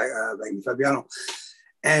guy, Wagner Fabiano.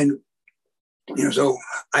 And, so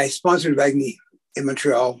I sponsored Wagner in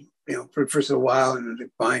Montreal, for first a while, and it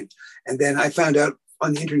was fine. And then I found out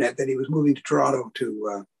on the internet that he was moving to Toronto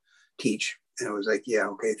to teach. And I was like, yeah,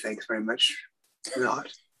 okay, thanks very much.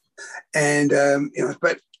 Not. And,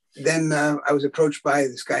 but then I was approached by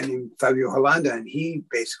this guy named Fabio Hollanda, and he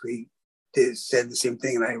basically said the same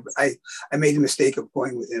thing. And I made the mistake of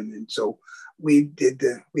going with him. And so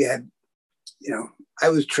I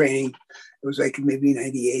was training, it was like maybe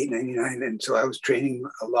 98, 99. And so I was training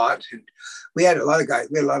a lot. And we had a lot of guys.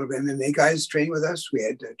 We had a lot of MMA guys training with us. We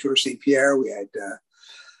had George St. Pierre. We had,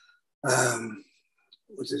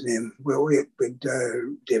 what's his name? Well, we had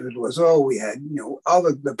David Loiseau. We had, all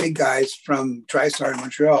the big guys from TriStar in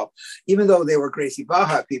Montreal. Even though they were Gracie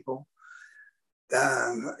Barra people,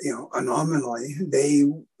 nominally,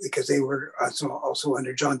 because they were also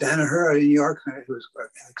under John Danaher in New York, who was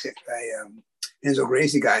a Enzo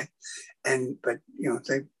Gracie guy. But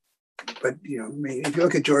if you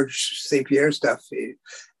look at George St. Pierre's stuff, it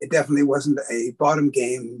definitely wasn't a bottom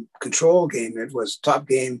game control game. It was top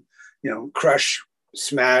game, crush,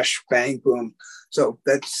 smash, bang, boom. So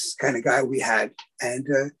that's kind of guy we had. And,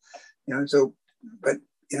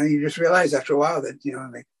 you just realize after a while that,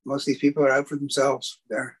 like most of these people are out for themselves.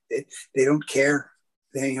 They don't care.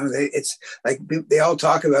 It's like they all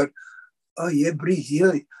talk about, oh yeah,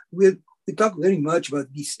 Brazil, we talk very much about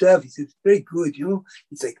this stuff. It's very good,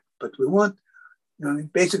 It's like, but we want,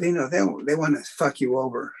 basically, they want to fuck you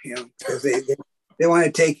over, because they want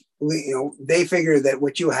to take, they figure that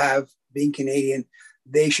what you have being Canadian,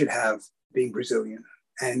 they should have being Brazilian.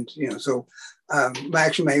 And, so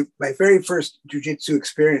actually my very first jiu-jitsu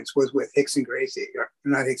experience was with Rickson Gracie, or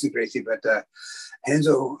not Rickson Gracie, but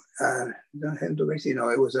Renzo Gracie. No,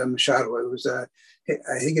 it was Machado. It was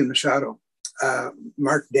Higan Machado.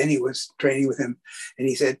 Mark Denny was training with him, and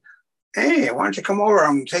he said, "Hey, why don't you come over?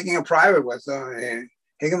 I'm taking a private with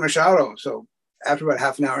Higan Machado." So after about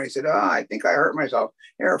half an hour, he said, "Oh, I think I hurt myself.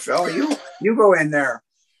 Here, Phil, you go in there."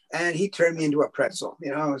 And he turned me into a pretzel.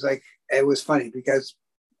 It was funny because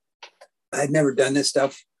I'd never done this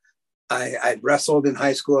stuff. I'd wrestled in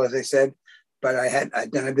high school, as I said, but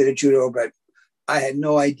I'd done a bit of judo, but I had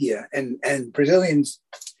no idea. And Brazilians,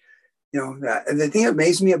 the thing that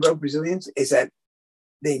amazed me about Brazilians is that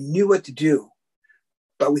they knew what to do.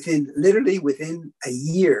 But within a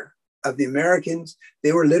year of the Americans,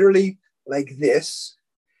 they were literally like this.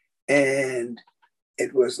 And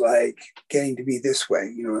it was like getting to be this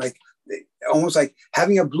way, almost like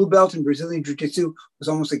having a blue belt in Brazilian Jiu-Jitsu was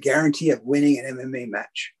almost a guarantee of winning an MMA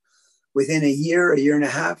match. Within a year and a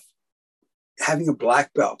half, having a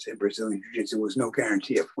black belt in Brazilian Jiu-Jitsu was no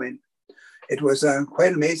guarantee of win. It was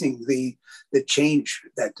quite amazing, the change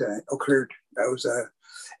that occurred.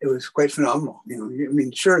 It was quite phenomenal.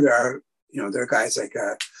 Sure, there are guys like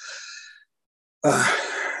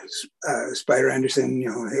Spider Anderson,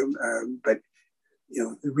 but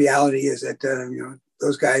the reality is that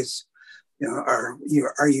those guys, are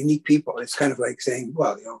unique people. It's kind of like saying,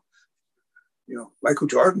 well, Michael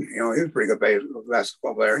Jordan, he was a pretty good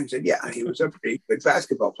basketball player. And he said, yeah, he was a pretty good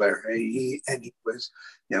basketball player, and he was,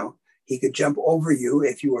 he could jump over you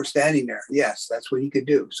if you were standing there. Yes, that's what he could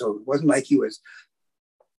do. So it wasn't like he was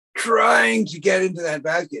trying to get into that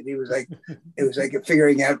basket. He was like, it was like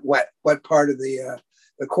figuring out what part of the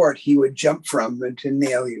court he would jump from and to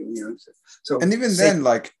nail you. So and even then,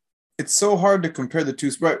 like, it's so hard to compare the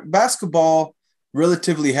two. Basketball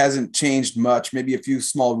relatively hasn't changed much. Maybe a few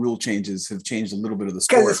small rule changes have changed a little bit of the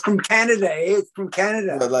sport. Because it's from Canada. It's from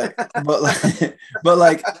Canada. But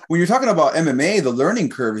like when you're talking about MMA, the learning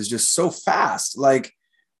curve is just so fast. Like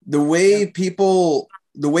the way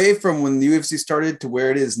from when the UFC started to where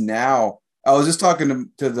it is now. I was just talking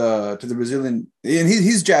to the Brazilian, and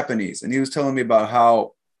he's Japanese, and he was telling me about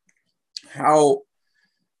how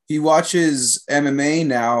he watches MMA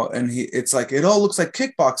now, and it's like it all looks like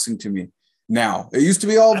kickboxing to me now. It used to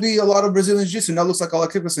be a lot of Brazilian jiu-jitsu, now it looks like all like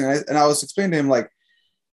kickboxing. And I was explaining to him, like,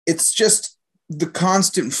 it's just the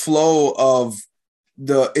constant flow of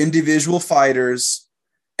the individual fighters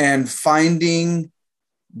and finding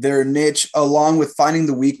their niche, along with finding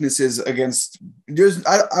the weaknesses against.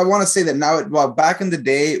 I want to say that now, back in the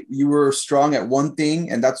day, you were strong at one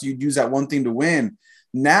thing, and you'd use that one thing to win.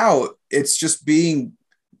 Now it's just being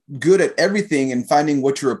good at everything and finding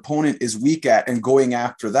what your opponent is weak at and going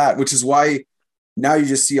after that, which is why now you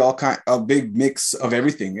just see a big mix of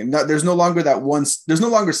everything. And there's no longer there's no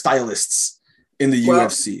longer stylists in the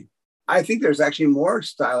UFC. I think there's actually more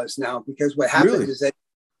stylists now, because what happens is that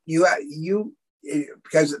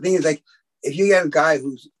because the thing is, like, if you get a guy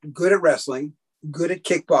who's good at wrestling, good at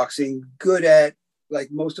kickboxing, good at like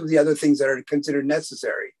most of the other things that are considered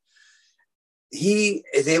necessary, he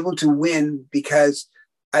is able to win because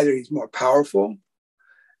either he's more powerful.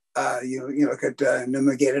 Look at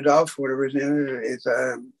Nurmagomedov, whatever his name is,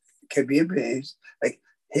 Khabib. Like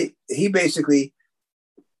he basically,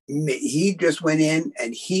 he just went in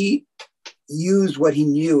and he used what he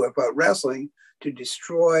knew about wrestling to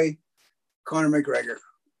destroy Conor McGregor.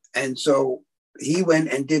 And so he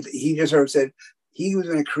went and he just sort of said he was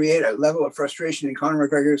going to create a level of frustration in Conor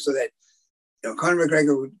McGregor so that Conor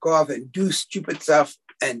McGregor would go off and do stupid stuff,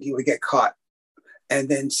 and he would get caught. And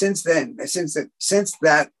then since Khabib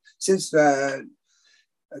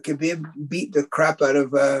beat the crap out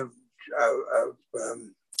of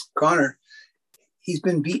Conor, he's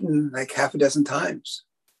been beaten like half a dozen times.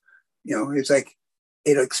 It's like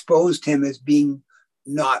it exposed him as being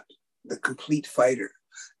not the complete fighter.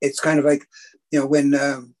 It's kind of like, when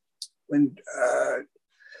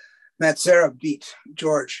Matt Serra beat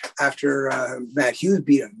George after Matt Hughes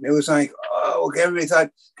beat him. It was like, everybody thought,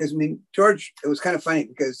 because George, it was kind of funny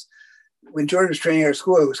because when George was training out of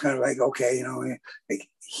school, it was kind of like, like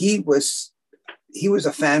he was a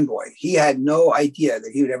fanboy. He had no idea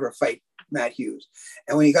that he would ever fight Matt Hughes.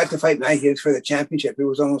 And when he got to fight Matt Hughes for the championship, it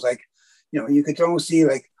was almost like, you could almost see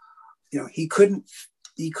like, he couldn't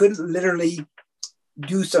literally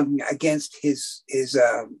do something against his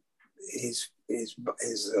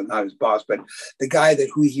not his boss, but the guy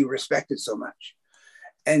who he respected so much.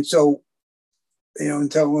 And so,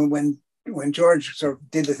 until when George sort of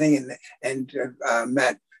did the thing and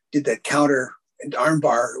Matt did that counter and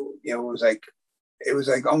armbar, it was like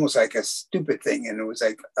almost like a stupid thing. And it was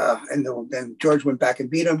like, then George went back and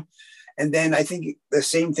beat him. And then I think the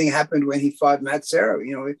same thing happened when he fought Matt Serra.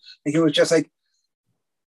 It was just like,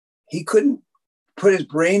 he couldn't put his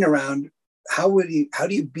brain around how do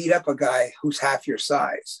you beat up a guy who's half your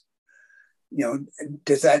size?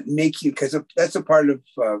 Does that make you, because that's a part of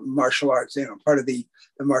martial arts, part of the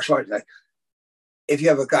martial arts. Like, if you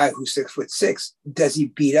have a guy who's 6'6", does he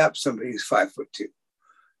beat up somebody who's 5'2"?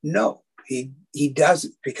 No, he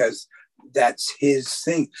doesn't, because that's his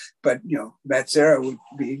thing. But Matt Serra would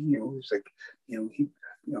be, it was like,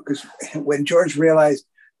 because when George realized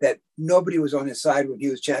that nobody was on his side when he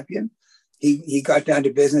was champion, he got down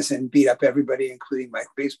to business and beat up everybody, including Mike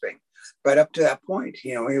Bisping. But up to that point,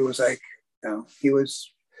 it was like, he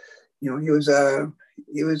was a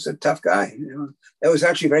tough guy. That was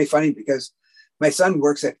actually very funny because my son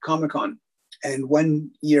works at Comic-Con, and one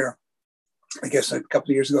year, I guess a couple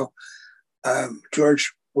of years ago,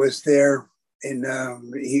 George was there, and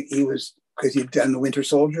he was, because he'd done the Winter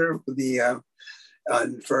Soldier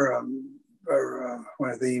for one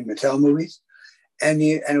of the Mattel movies. And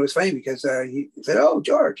it was funny because he said, "Oh,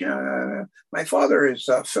 George, my father is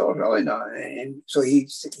Phil Helena," and so he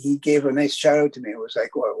gave a nice shout out to me. It was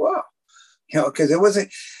like, wow, because it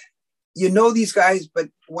wasn't, these guys. But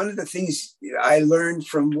one of the things I learned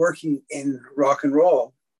from working in rock and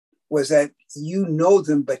roll was that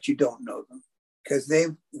them, but you don't know them, because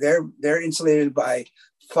they're insulated by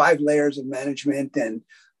 5 layers of management and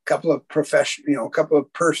a couple of professional, a couple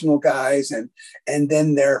of personal guys, and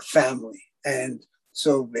then their family. And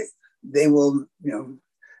so they will,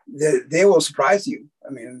 they will surprise you.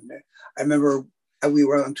 I remember we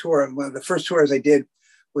were on tour, and one of the first tours I did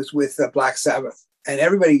was with Black Sabbath, and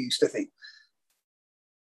everybody used to think,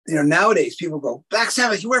 nowadays people go, "Black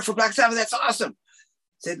Sabbath, you work for Black Sabbath? That's awesome."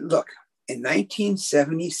 I said, look, in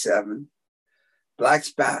 1977, Black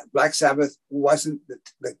Sabbath wasn't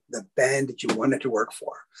the band that you wanted to work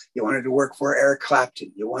for. You wanted to work for Eric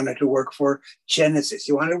Clapton. You wanted to work for Genesis.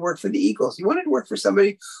 You wanted to work for the Eagles. You wanted to work for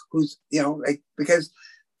somebody who's, because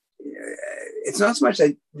it's not so much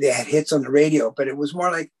that they had hits on the radio, but it was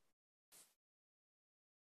more like,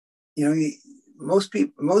 most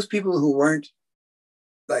people who weren't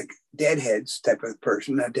like Deadheads type of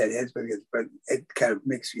person, not Deadheads, but it kind of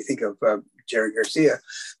makes you think of Jerry Garcia,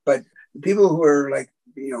 but people who were like,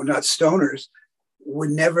 not stoners would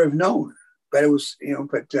never have known. But it was,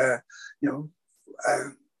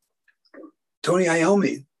 Tony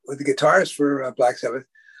Iommi, was the guitarist for Black Sabbath.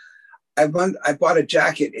 I bought a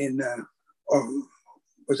jacket in,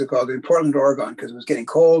 what's it called, in Portland, Oregon, because it was getting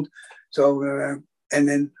cold. So, and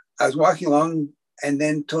then I was walking along, and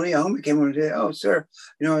then Tony Iommi came over and said, "Oh, sir,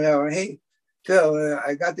 hey, Phil,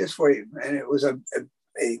 I got this for you." And it was a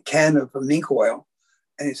can of mink oil.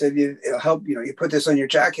 And he said, "It'll help, you put this on your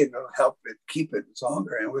jacket and it'll help it keep it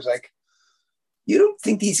longer." And it was like, you don't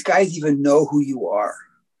think these guys even know who you are.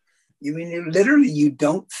 Literally, you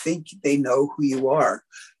don't think they know who you are.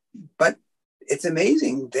 But it's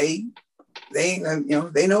amazing. They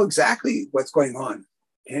know exactly what's going on.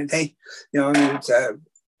 And they, I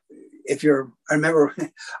remember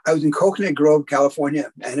I was in Coconut Grove,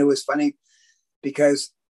 California, and it was funny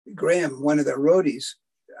because Graham, one of the roadies,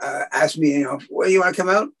 asked me, "Well, you want to come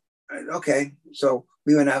out?" Okay. So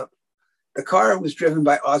we went out. The car was driven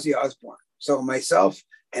by Ozzy Osbourne. So myself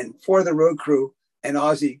and 4 of the road crew and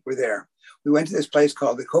Ozzy were there. We went to this place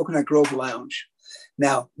called the Coconut Grove Lounge.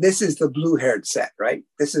 Now, this is the blue-haired set, right?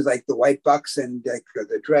 This is like the white bucks and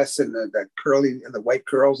the dress and the curly and the white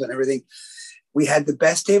curls and everything. We had the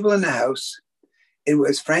best table in the house. it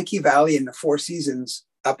was Frankie Valli and the Four Seasons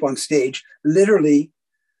up on stage, literally,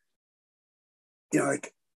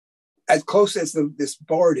 like as close as this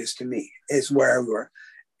board is to me is where we were.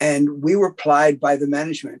 And we were plied by the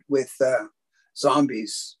management with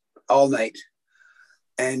zombies all night.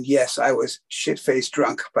 And yes, I was shit-faced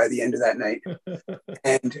drunk by the end of that night.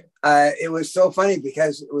 And it was so funny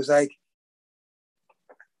because it was like,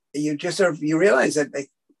 you just you realize that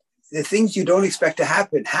like the things you don't expect to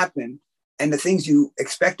happen, and the things you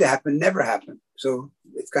expect to happen never happen. So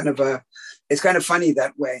it's kind of funny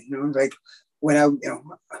that way, like when I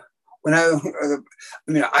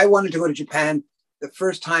wanted to go to Japan the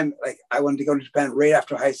first time, like I wanted to go to Japan right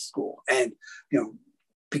after high school and,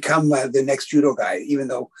 become the next judo guy, even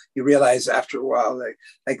though you realize after a while, like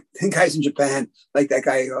the guys in Japan, like that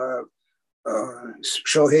guy,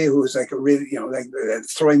 Shohei, who was like a really, like a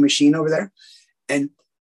throwing machine over there. And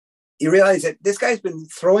you realize that this guy's been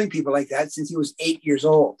throwing people like that since he was 8 years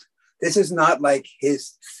old. This is not like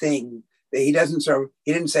his thing. He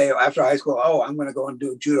didn't say after high school, oh, I'm going to go and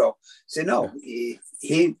do judo. So no, he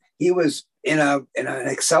was in an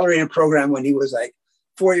accelerated program when he was like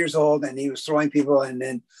 4 years old, and he was throwing people, and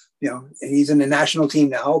then, and he's in the national team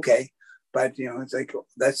now. Okay. But, it's like,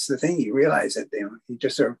 that's the thing. You realize that, he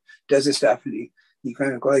just sort of does this stuff, and he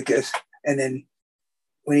kind of go like this. And then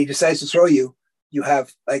when he decides to throw you, you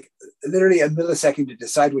have like literally a millisecond to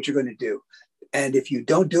decide what you're going to do. And if you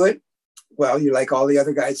don't do it, well, you're like all the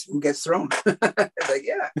other guys who gets thrown. It's like,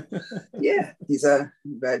 yeah, he's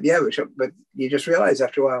but you just realize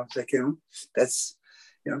after a while, it's like, that's,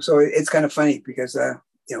 so it's kind of funny because,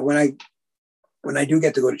 when I do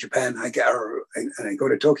get to go to Japan, I go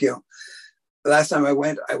to Tokyo. The last time I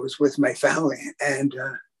went, I was with my family, and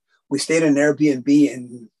we stayed in an Airbnb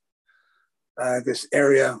in this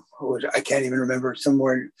area, which I can't even remember,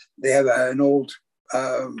 somewhere. They have an old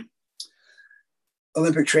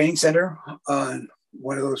Olympic training center on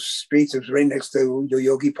one of those streets. It was right next to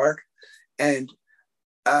Yoyogi Park. And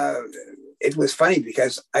it was funny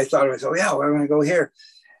because I thought, oh yeah, we're going to go here.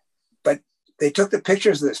 But they took the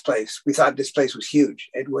pictures of this place. We thought this place was huge.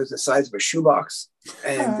 It was the size of a shoebox.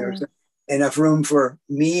 And there's enough room for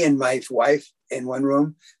me and my wife in one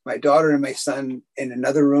room, my daughter and my son in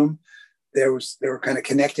another room. They were kind of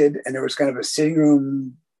connected, and there was kind of a sitting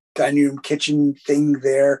room, dining room, kitchen thing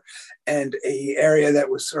there, and a area that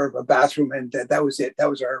was sort of a bathroom, and that was it. That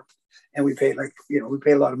was and we paid we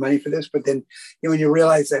paid a lot of money for this, but then when you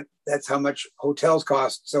realize that that's how much hotels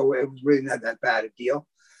cost, so it was really not that bad a deal.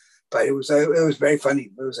 But it was very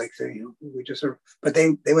funny. It was like, we just sort of, but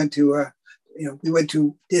they went to we went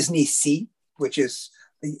to Disney Sea, which is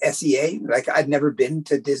the SEA. Like, I'd never been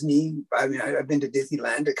to Disney. I mean, I've been to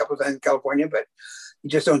Disneyland a couple of times in California, but you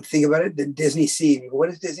just don't think about it. The Disney Sea. And you go, what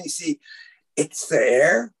is Disney Sea? It's the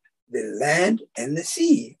air, the land, and the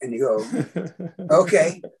sea. And you go,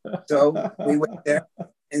 okay. So we went there.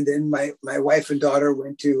 And then my wife and daughter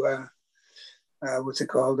went to, what's it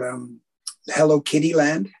called? Hello Kitty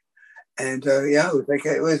Land. And it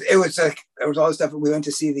was like there was all this stuff. We went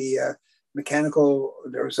to see the mechanical.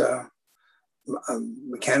 There was a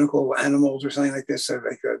mechanical animals or something like this. So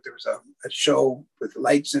there was a show with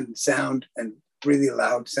lights and sound and really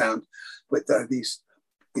loud sound with these,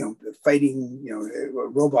 fighting,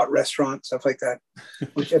 robot restaurant, stuff like that.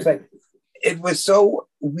 Which is like, it was so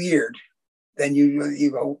weird. Then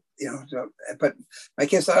you go, but my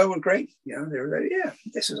kids thought it was great. They were like, yeah,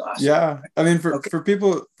 this is awesome. Yeah. I mean, for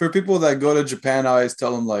people that go to Japan, I always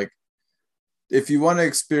tell them, like, if you want to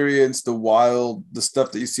experience the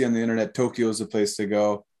stuff that you see on the internet, Tokyo is the place to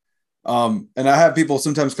go. And I have people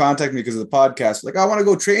sometimes contact me because of the podcast, like, I want to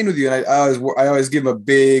go train with you. And I always give them a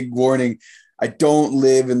big warning. I don't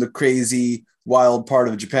live in the crazy wild part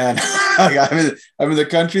of Japan. I'm in the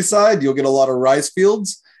countryside. You'll get a lot of rice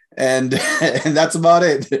fields, and that's about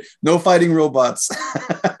it. No fighting robots.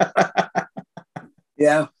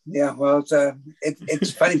 Yeah. Well,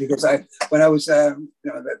 it's funny because when I was, the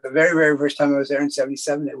very, very first time I was there in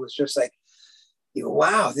 '77, it was just like,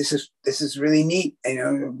 wow, this is really neat. And,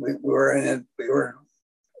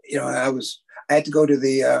 I had to go to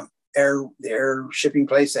the air shipping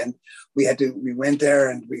place, and we went there,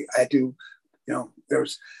 and I had to, there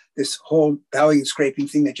was this whole bowing and scraping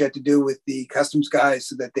thing that you had to do with the customs guys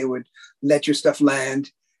so that they would let your stuff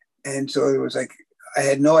land. And so it was like, I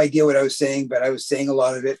had no idea what I was saying, but I was saying a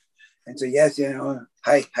lot of it. And so, yes,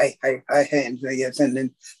 hi, and yes.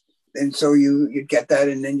 And so you'd get that.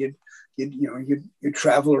 And then you'd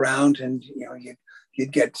travel around, and,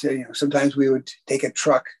 you'd get to, sometimes we would take a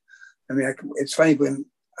truck. I mean, it's funny, when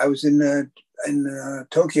I was in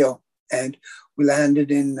Tokyo, and we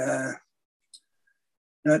landed in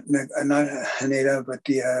not Haneda, but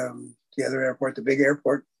the other airport, the big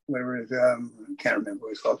airport, whatever it is, can't remember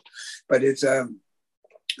what it's called, but it's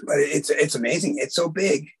amazing. It's so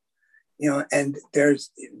big, and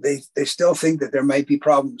they still think that there might be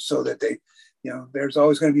problems, so that there's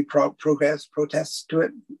always going to be protests to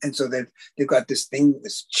it, and so they've got this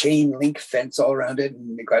chain link fence all around it,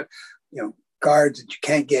 and they've got guards that you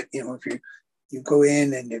can't get, if you go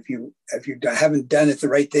in, and if you haven't done it the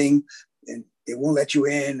right thing, and they won't let you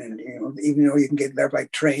in, and even though you can get there by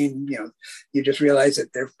train, you just realize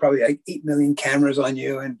that there's probably like 8 million cameras on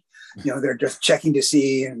you, and they're just checking to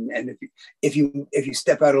see, and if you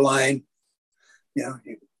step out of line,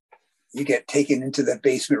 you get taken into the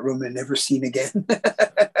basement room and never seen again.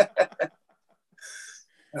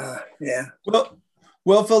 Yeah.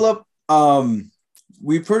 Well, Philip,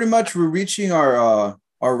 we pretty much were reaching our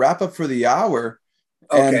wrap up for the hour,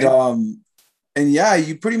 Okay. and yeah,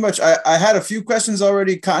 you pretty much. I had a few questions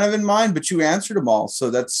already kind of in mind, but you answered them all. So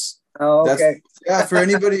that's okay. yeah. For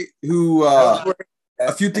anybody who a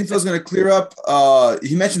few things I was going to clear up.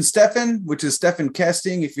 He mentioned Stefan, which is Stefan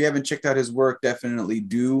Kesting. If you haven't checked out his work, definitely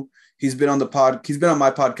do. He's been on He's been on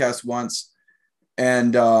my podcast once,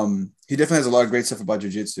 and he definitely has a lot of great stuff about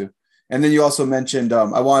jiu-jitsu. And then you also mentioned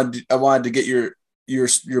I wanted to get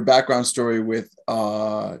your background story with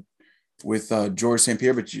George St.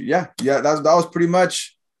 Pierre, but that was pretty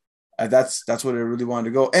much that's what I really wanted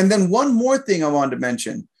to go. And then one more thing I wanted to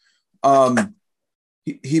mention.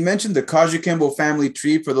 He mentioned the Kajukenbo family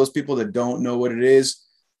tree. For those people that don't know what it is,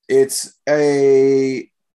 it's a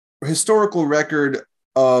historical record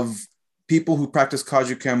of people who practice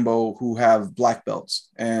Kajukenbo who have black belts,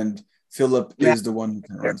 and Philip is the one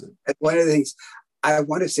who runs it. One of the things I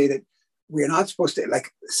want to say that we're not supposed to,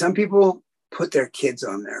 like, some people put their kids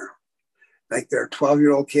on there, like their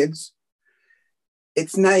 12-year-old kids.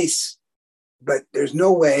 It's nice, but there's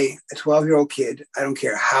no way a 12-year-old kid, I don't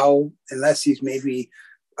care how, unless he's maybe,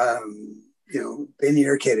 Benny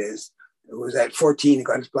kid is, who was at 14 and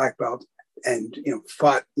got his black belt, and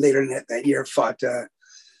fought later in that year, fought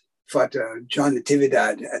John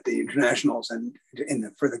Natividad at the internationals and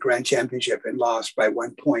for the grand championship, and lost by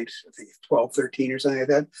 1 point, I think 12-13 or something like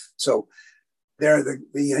that. So there are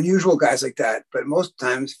the unusual guys like that, but most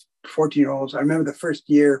times 14-year-olds. I remember the first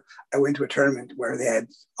year I went to a tournament where they had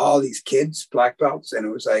all these kids, black belts, and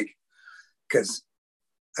it was like, because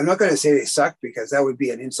I'm not going to say they sucked, because that would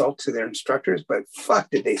be an insult to their instructors, but fuck,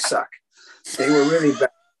 did they suck. They were really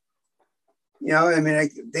bad.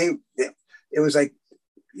 It was like,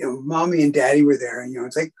 mommy and daddy were there, and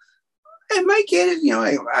it's like, and my kid is,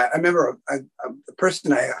 I remember a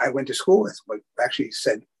person I went to school with actually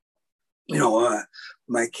said,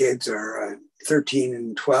 my kids are 13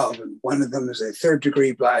 and 12, and one of them is a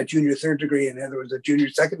junior third degree, and the other was a junior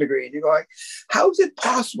second degree. And you go, like, how is it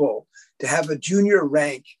possible to have a junior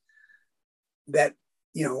rank that,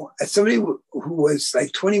 as somebody who was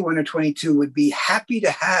like 21 or 22 would be happy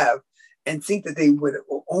to have, and think that they would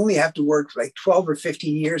only have to work like 12 or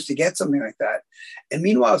 15 years to get something like that. And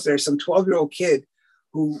meanwhile, there's some 12-year-old kid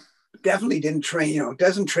who definitely didn't train,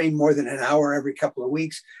 doesn't train more than an hour every couple of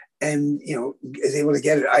weeks, and is able to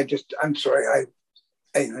get it. I'm sorry.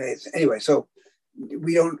 Anyway, so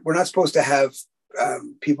we're not supposed to have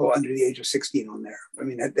people under the age of 16 on there. I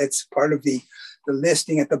mean, that's part of the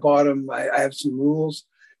listing at the bottom. I have some rules,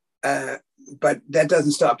 but that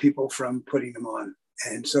doesn't stop people from putting them on.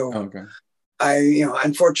 And so okay.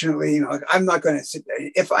 Unfortunately, I'm not going to sit there.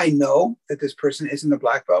 If I know that this person isn't a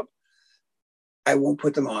black belt, I won't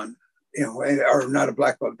put them on. Or not a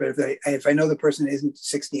black belt, but if I know the person isn't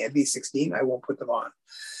 16, at least 16, I won't put them on.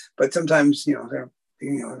 But sometimes,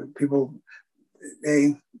 people,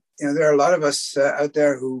 there are a lot of us out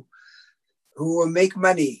there who make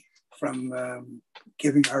money from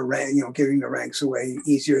giving the ranks away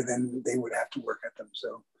easier than they would have to work at them.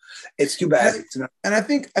 So it's too bad. And I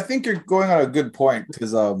think you're going on a good point,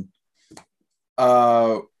 because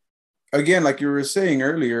again, like you were saying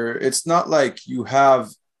earlier, it's not like you have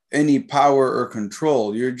any power or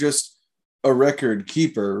control. You're just a record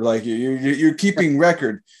keeper. Like you're keeping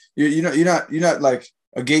record. You're not like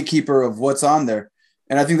a gatekeeper of what's on there.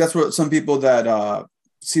 And I think that's what some people that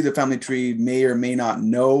see the family tree may or may not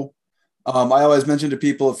know. I always mention to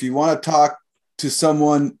people, if you want to talk to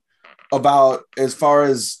someone about, as far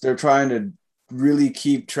as they're trying to really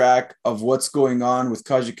keep track of what's going on with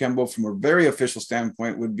Kajukenbo from a very official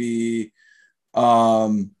standpoint, would be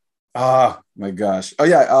my gosh. Oh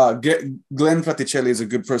yeah. Glenn Fraticelli is a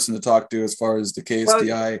good person to talk to as far as the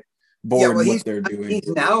KSDI board and what they're doing. He's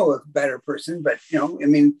now a better person, but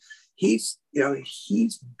he's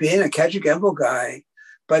been a Kajukenbo guy,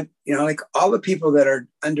 But, like all the people that are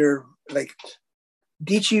under, like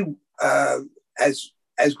Dichi,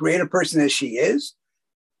 as great a person as she is,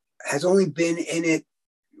 has only been in it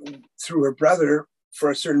through her brother for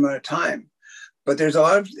a certain amount of time. But there's a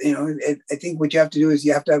lot of, I think what you have to do is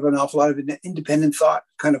you have to have an awful lot of independent thought,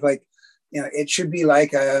 kind of like, it should be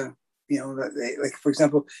like like, for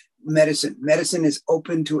example, medicine is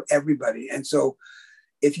open to everybody. And so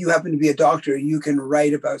if you happen to be a doctor, you can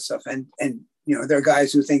write about stuff. And there are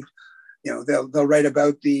guys who think, they'll write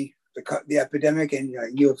about the epidemic, and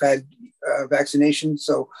you have had vaccinations,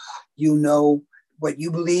 so what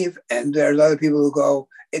you believe. And there's other people who go,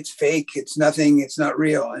 it's fake, it's nothing, it's not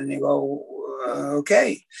real. And they go,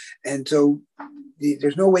 okay. And so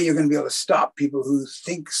there's no way you're going to be able to stop people who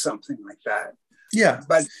think something like that. Yeah.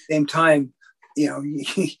 But at the same time, you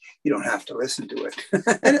don't have to listen to it.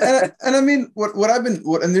 and I mean,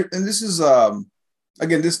 and this is,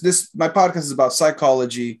 again, this my podcast is about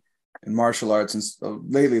psychology and martial arts. And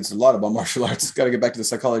lately it's a lot about martial arts. Got to get back to the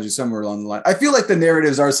psychology somewhere along the line. I feel like the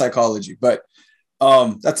narratives are psychology, but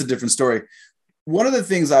that's a different story. One of the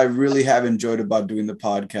things I really have enjoyed about doing the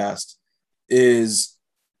podcast is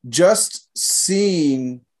just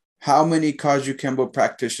seeing how many Kajukenbo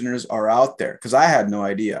practitioners are out there, because I had no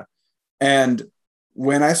idea. And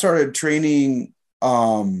when I started training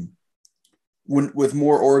with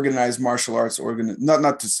more organized martial arts,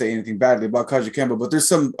 not to say anything badly about Kajukenbo, but there's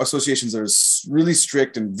some associations that are really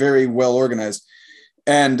strict and very well organized.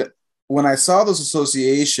 And when I saw those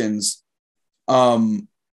associations,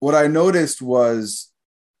 what I noticed was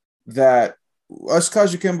that us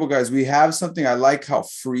Kajukenbo guys, we have something. I like how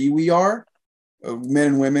free we are, men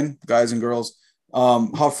and women, guys and girls,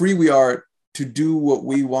 how free we are to do what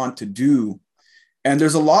we want to do. And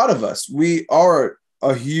there's a lot of us. We are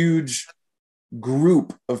a huge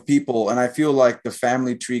group of people. And I feel like the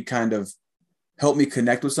family tree kind of helped me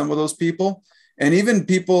connect with some of those people. And even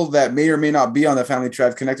people that may or may not be on the family tree,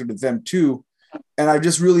 I've connected with them too. And I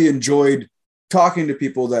just really enjoyed talking to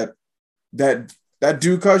people that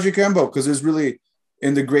do Kajukenbo, because there's really,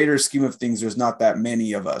 in the greater scheme of things, there's not that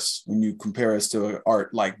many of us when you compare us to an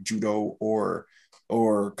art like judo or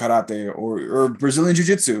karate or Brazilian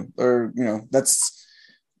jiu-jitsu, or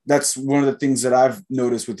that's one of the things that I've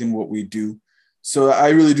noticed within what we do. So I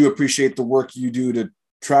really do appreciate the work you do to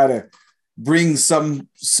try to bring some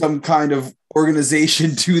kind of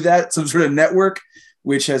organization to that, some sort of network,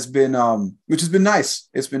 which has been nice.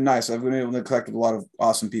 It's been nice. I've been able to collect a lot of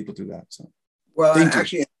awesome people through that. So, well,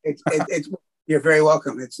 actually, it's you're very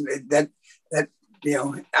welcome. It's that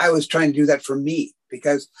I was trying to do that for me,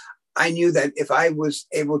 because I knew that if I was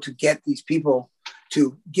able to get these people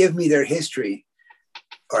to give me their history,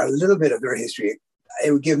 or a little bit of their history,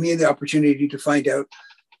 it would give me the opportunity to find out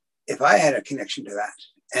if I had a connection to that.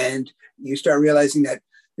 And you start realizing that,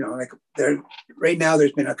 right now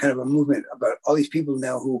there's been a kind of a movement about all these people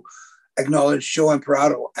now who acknowledge Joe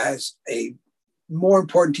Emperado as a more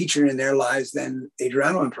important teacher in their lives than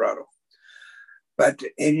Adriano Emperado. But,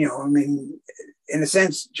 in a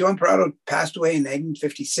sense, Joe Emperado passed away in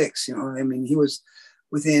 1956. He was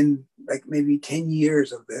within like maybe 10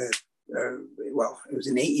 years of the, it was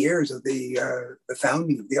in 8 years of the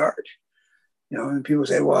founding of the art. And people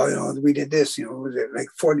say, well, we did this, was it like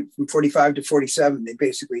from 45 to 47, they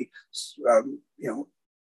basically,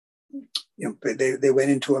 they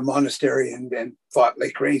went into a monastery and fought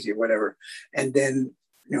like crazy or whatever. And then,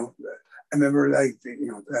 I remember like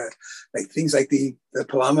things like the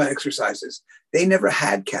Palama exercises, they never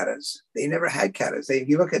had katas. If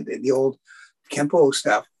you look at the old Kempo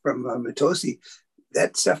stuff from Matosi,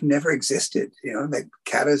 that stuff never existed. Like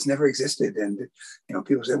katas never existed. And,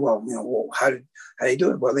 people say, well, how did they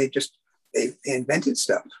do it? Well, they invented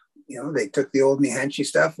stuff. They took the old Nihanchi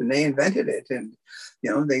stuff and they invented it. And,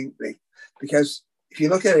 they because if you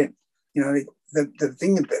look at it, the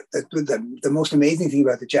thing the most amazing thing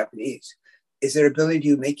about the Japanese is their ability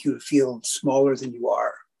to make you feel smaller than you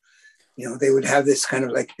are. They would have this kind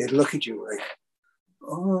of like, they'd look at you like,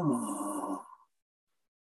 oh,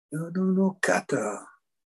 you don't know kata,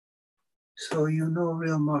 so you know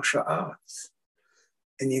real martial arts.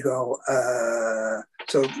 And you go,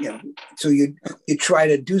 so you try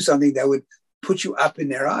to do something that would put you up in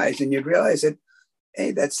their eyes, and you'd realize that,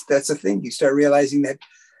 hey, that's a thing. You start realizing that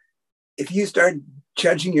if you start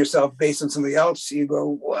judging yourself based on somebody else, you go,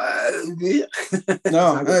 what?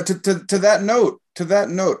 No, to that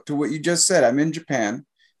note, to what you just said, I'm in Japan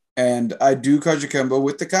and I do Kajukenbo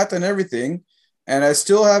with the kata and everything. And I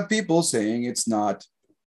still have people saying it's not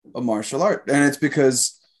a martial art. And it's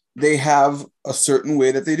because they have a certain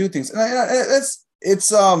way that they do things. And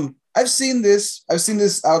I've seen this. I've seen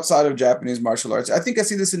this outside of Japanese martial arts. I think I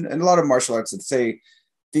see this in a lot of martial arts that say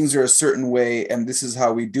things are a certain way and this is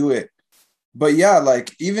how we do it. But yeah,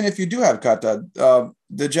 like even if you do have kata,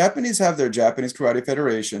 the Japanese have their Japanese Karate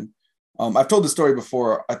Federation. I've told the story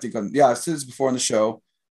before. I think I've said this before on the show.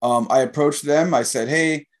 I approached them. I said,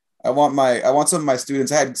 "Hey, I want some of my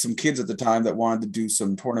students." I had some kids at the time that wanted to do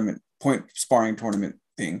some point sparring tournament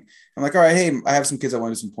thing. I'm like, "All right, hey, I have some kids that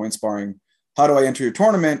want to do some point sparring. How do I enter your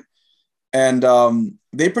tournament?" And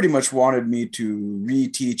they pretty much wanted me to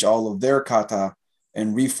reteach all of their kata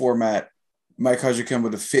and reformat my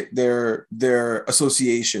Kajukenbo to fit their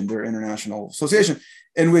association, their international association,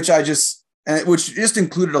 in which which just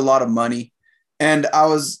included a lot of money. And I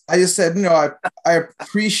just said, I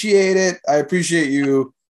appreciate it. I appreciate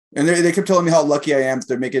you. And they kept telling me how lucky I am that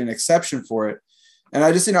they're making an exception for it. And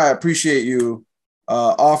I just, I appreciate you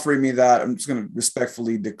offering me that. I'm just going to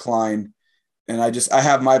respectfully decline. And I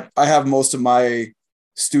have most of my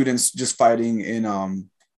students just fighting in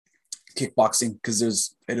kickboxing because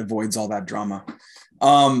it avoids all that drama.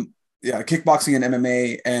 Kickboxing and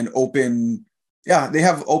MMA and open. Yeah, they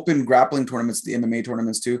have open grappling tournaments, the MMA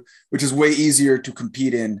tournaments too, which is way easier to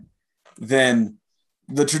compete in than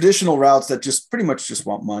the traditional routes that just pretty much just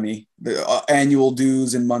want money, the annual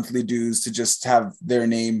dues and monthly dues to just have their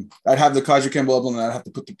name. I'd have the Kajukenbo emblem and I'd have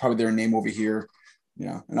to put probably their name over here,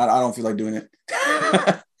 and I don't feel like doing it.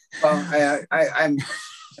 Well, I'm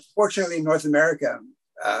fortunately North America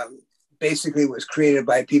basically was created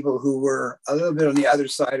by people who were a little bit on the other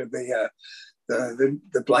side of the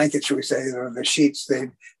blanket, should we say, or the sheets.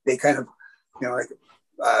 They kind of,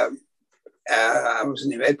 I was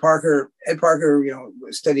named Ed Parker. Ed Parker,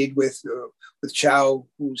 studied with Chow,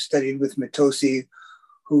 who studied with Mitosi,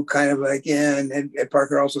 who kind of and Ed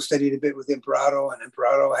Parker also studied a bit with Imperato, and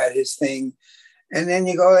Imperato had his thing. And then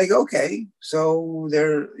you go like, okay, so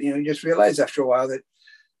you just realize after a while that,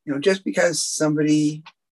 just because somebody,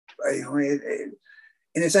 in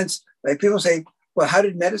a sense, like people say, well, how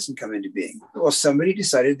did medicine come into being? Well, somebody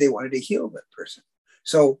decided they wanted to heal that person.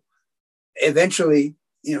 So eventually,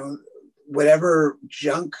 whatever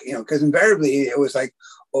junk, because invariably it was like,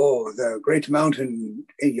 oh, the great mountain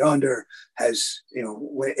yonder has,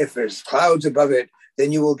 if there's clouds above it,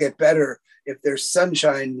 then you will get better. If there's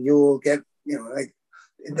sunshine, you will get, like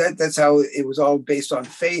that's how it was all based on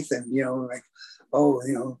faith and,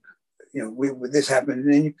 this happened.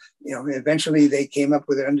 And then, eventually they came up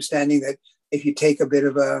with an understanding that if you take a bit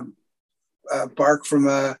of a bark from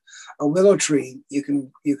a willow tree, you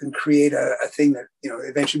can create a thing that,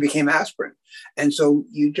 eventually became aspirin. And so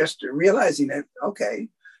you just realizing that, okay,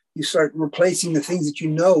 you start replacing the things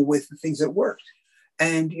that with the things that worked.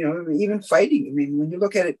 And, even fighting. I mean, when you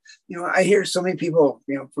look at it, I hear so many people,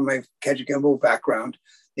 from my Kajukenbo background,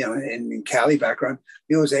 and Cali background,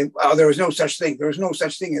 people say, oh, there was no such thing. There was no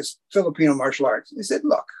such thing as Filipino martial arts. I said,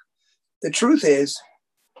 look, the truth is,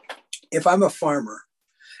 if I'm a farmer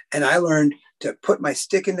and I learned to put my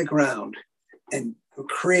stick in the ground and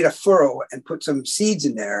create a furrow and put some seeds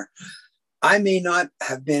in there, I may not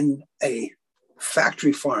have been a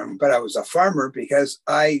factory farm, but I was a farmer because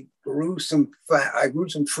I grew some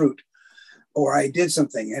fruit, or I did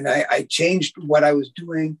something and I changed what I was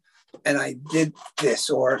doing and I did this.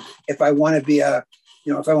 Or if I want to be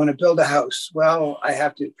if I want to build a house, well, I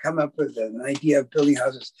have to come up with an idea of building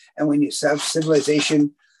houses. And when you have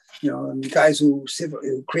civilization, and the guys who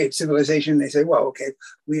create civilization, they say, well, okay,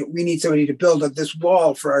 we need somebody to build up this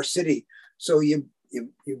wall for our city. So you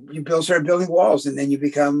start building walls, and then you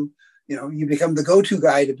become the go-to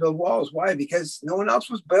guy to build walls. Why? Because no one else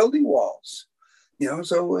was building walls.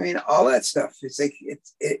 So I mean, all that stuff. It's like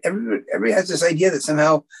everybody has this idea that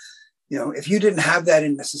somehow, if you didn't have that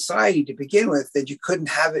in the society to begin with, then you couldn't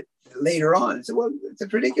have it later on. I said, well,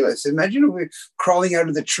 it's ridiculous. Imagine if we're crawling out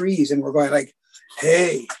of the trees and we're going like,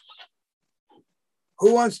 hey,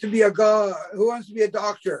 who wants to be a god? Who wants to be a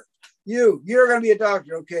doctor? You're going to be a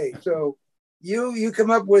doctor. Okay. So you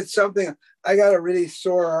come up with something. I got a really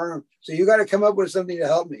sore arm. So you got to come up with something to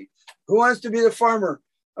help me. Who wants to be the farmer?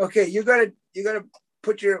 Okay. You got to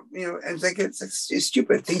put your, and it's like, it's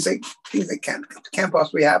stupid. Things that can't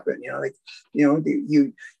possibly happen.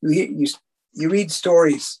 You read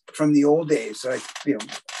stories from the old days, like,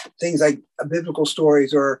 things like biblical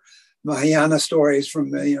stories or Mahayana stories from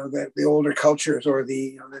the older cultures, or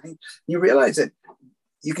the thing. You realize that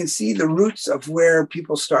you can see the roots of where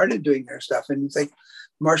people started doing their stuff, and it's like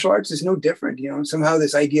martial arts is no different. Somehow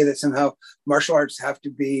this idea that somehow martial arts have to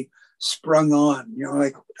be sprung on.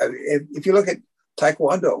 Like if you look at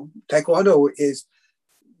Taekwondo is,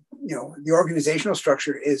 the organizational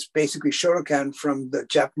structure is basically Shotokan from the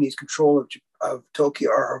Japanese control Tokyo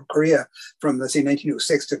or of Korea from, let's say,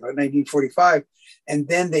 1906 to about 1945. And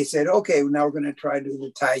then they said, okay, now we're going to try to do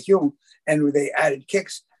the Tai Hyung. And they added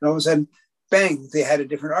kicks. And all of a sudden, bang, they had a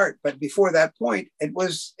different art. But before that point, it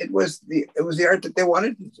was the art that they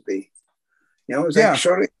wanted it to be. You know, it was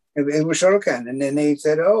like it was Shotokan. And then they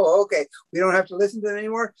said, oh, okay, we don't have to listen to it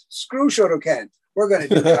anymore. Screw Shotokan. We're going to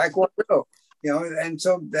do Taekwondo. You know, and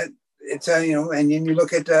so that it's you know, and then you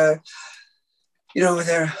look at you know,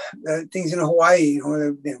 their things in Hawaii. You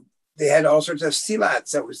know, they had all sorts of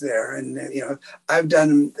silats that was there, and you know, I've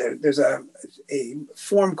done. There's a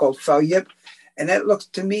form called Faoyip, and that looks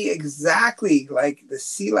to me exactly like the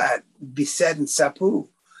silat Biset and Sapu,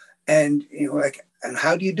 and you know, like, and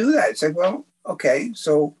how do you do that? It's like, well, okay,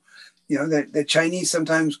 so you know, the Chinese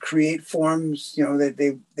sometimes create forms. You know, that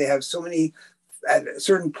they have so many. At a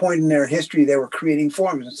certain point in their history, they were creating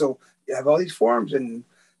forms, and so you have all these forms, and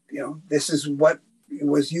you know, this is what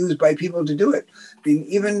was used by people to do it. I mean,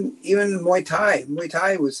 even Muay Thai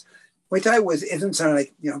isn't something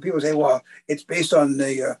like, you know, people say, well, it's based on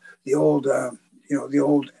the old you know, the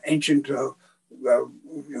old ancient you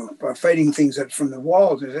know, fighting things that from the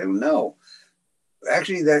walls. And I say, well, no,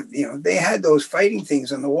 actually, that, you know, they had those fighting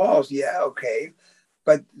things on the walls. Yeah, okay.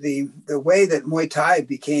 But the way that Muay Thai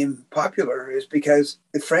became popular is because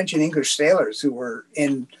the French and English sailors who were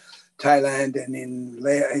in Thailand and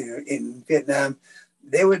in Vietnam,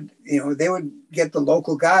 they would get the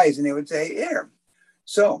local guys and they would say, here,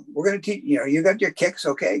 so we're going to teach, you know, you got your kicks.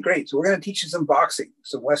 Okay, great. So we're going to teach you some boxing,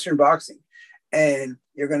 some Western boxing. And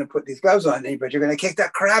you're going to put these gloves on, but you're going to kick the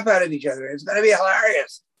crap out of each other. It's going to be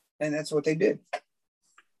hilarious. And that's what they did.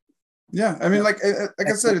 Yeah. I mean, like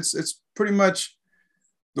I said, it's pretty much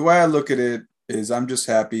the way I look at it is I'm just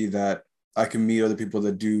happy that I can meet other people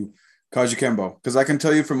that do Kajukenbo. Because I can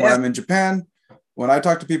tell you from when I'm in Japan, when I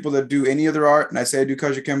talk to people that do any other art and I say I do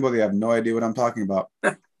Kajukenbo, they have no idea what I'm talking about.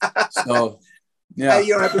 So, yeah.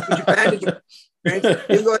 You don't have to go to Japan again. Right?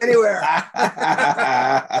 You can go anywhere.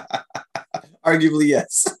 Arguably,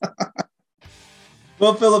 yes.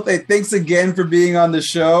 Well, Philip, hey, thanks again for being on the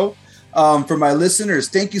show. For my listeners,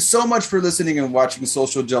 thank you so much for listening and watching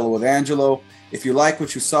Social Jello with Angelo. If you like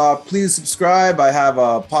what you saw, please subscribe. I have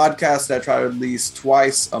a podcast that I try to release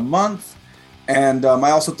twice a month. And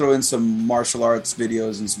I also throw in some martial arts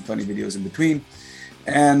videos and some funny videos in between.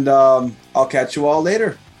 And I'll catch you all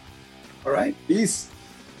later. All right. Peace.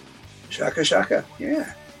 Shaka, shaka.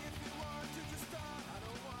 Yeah.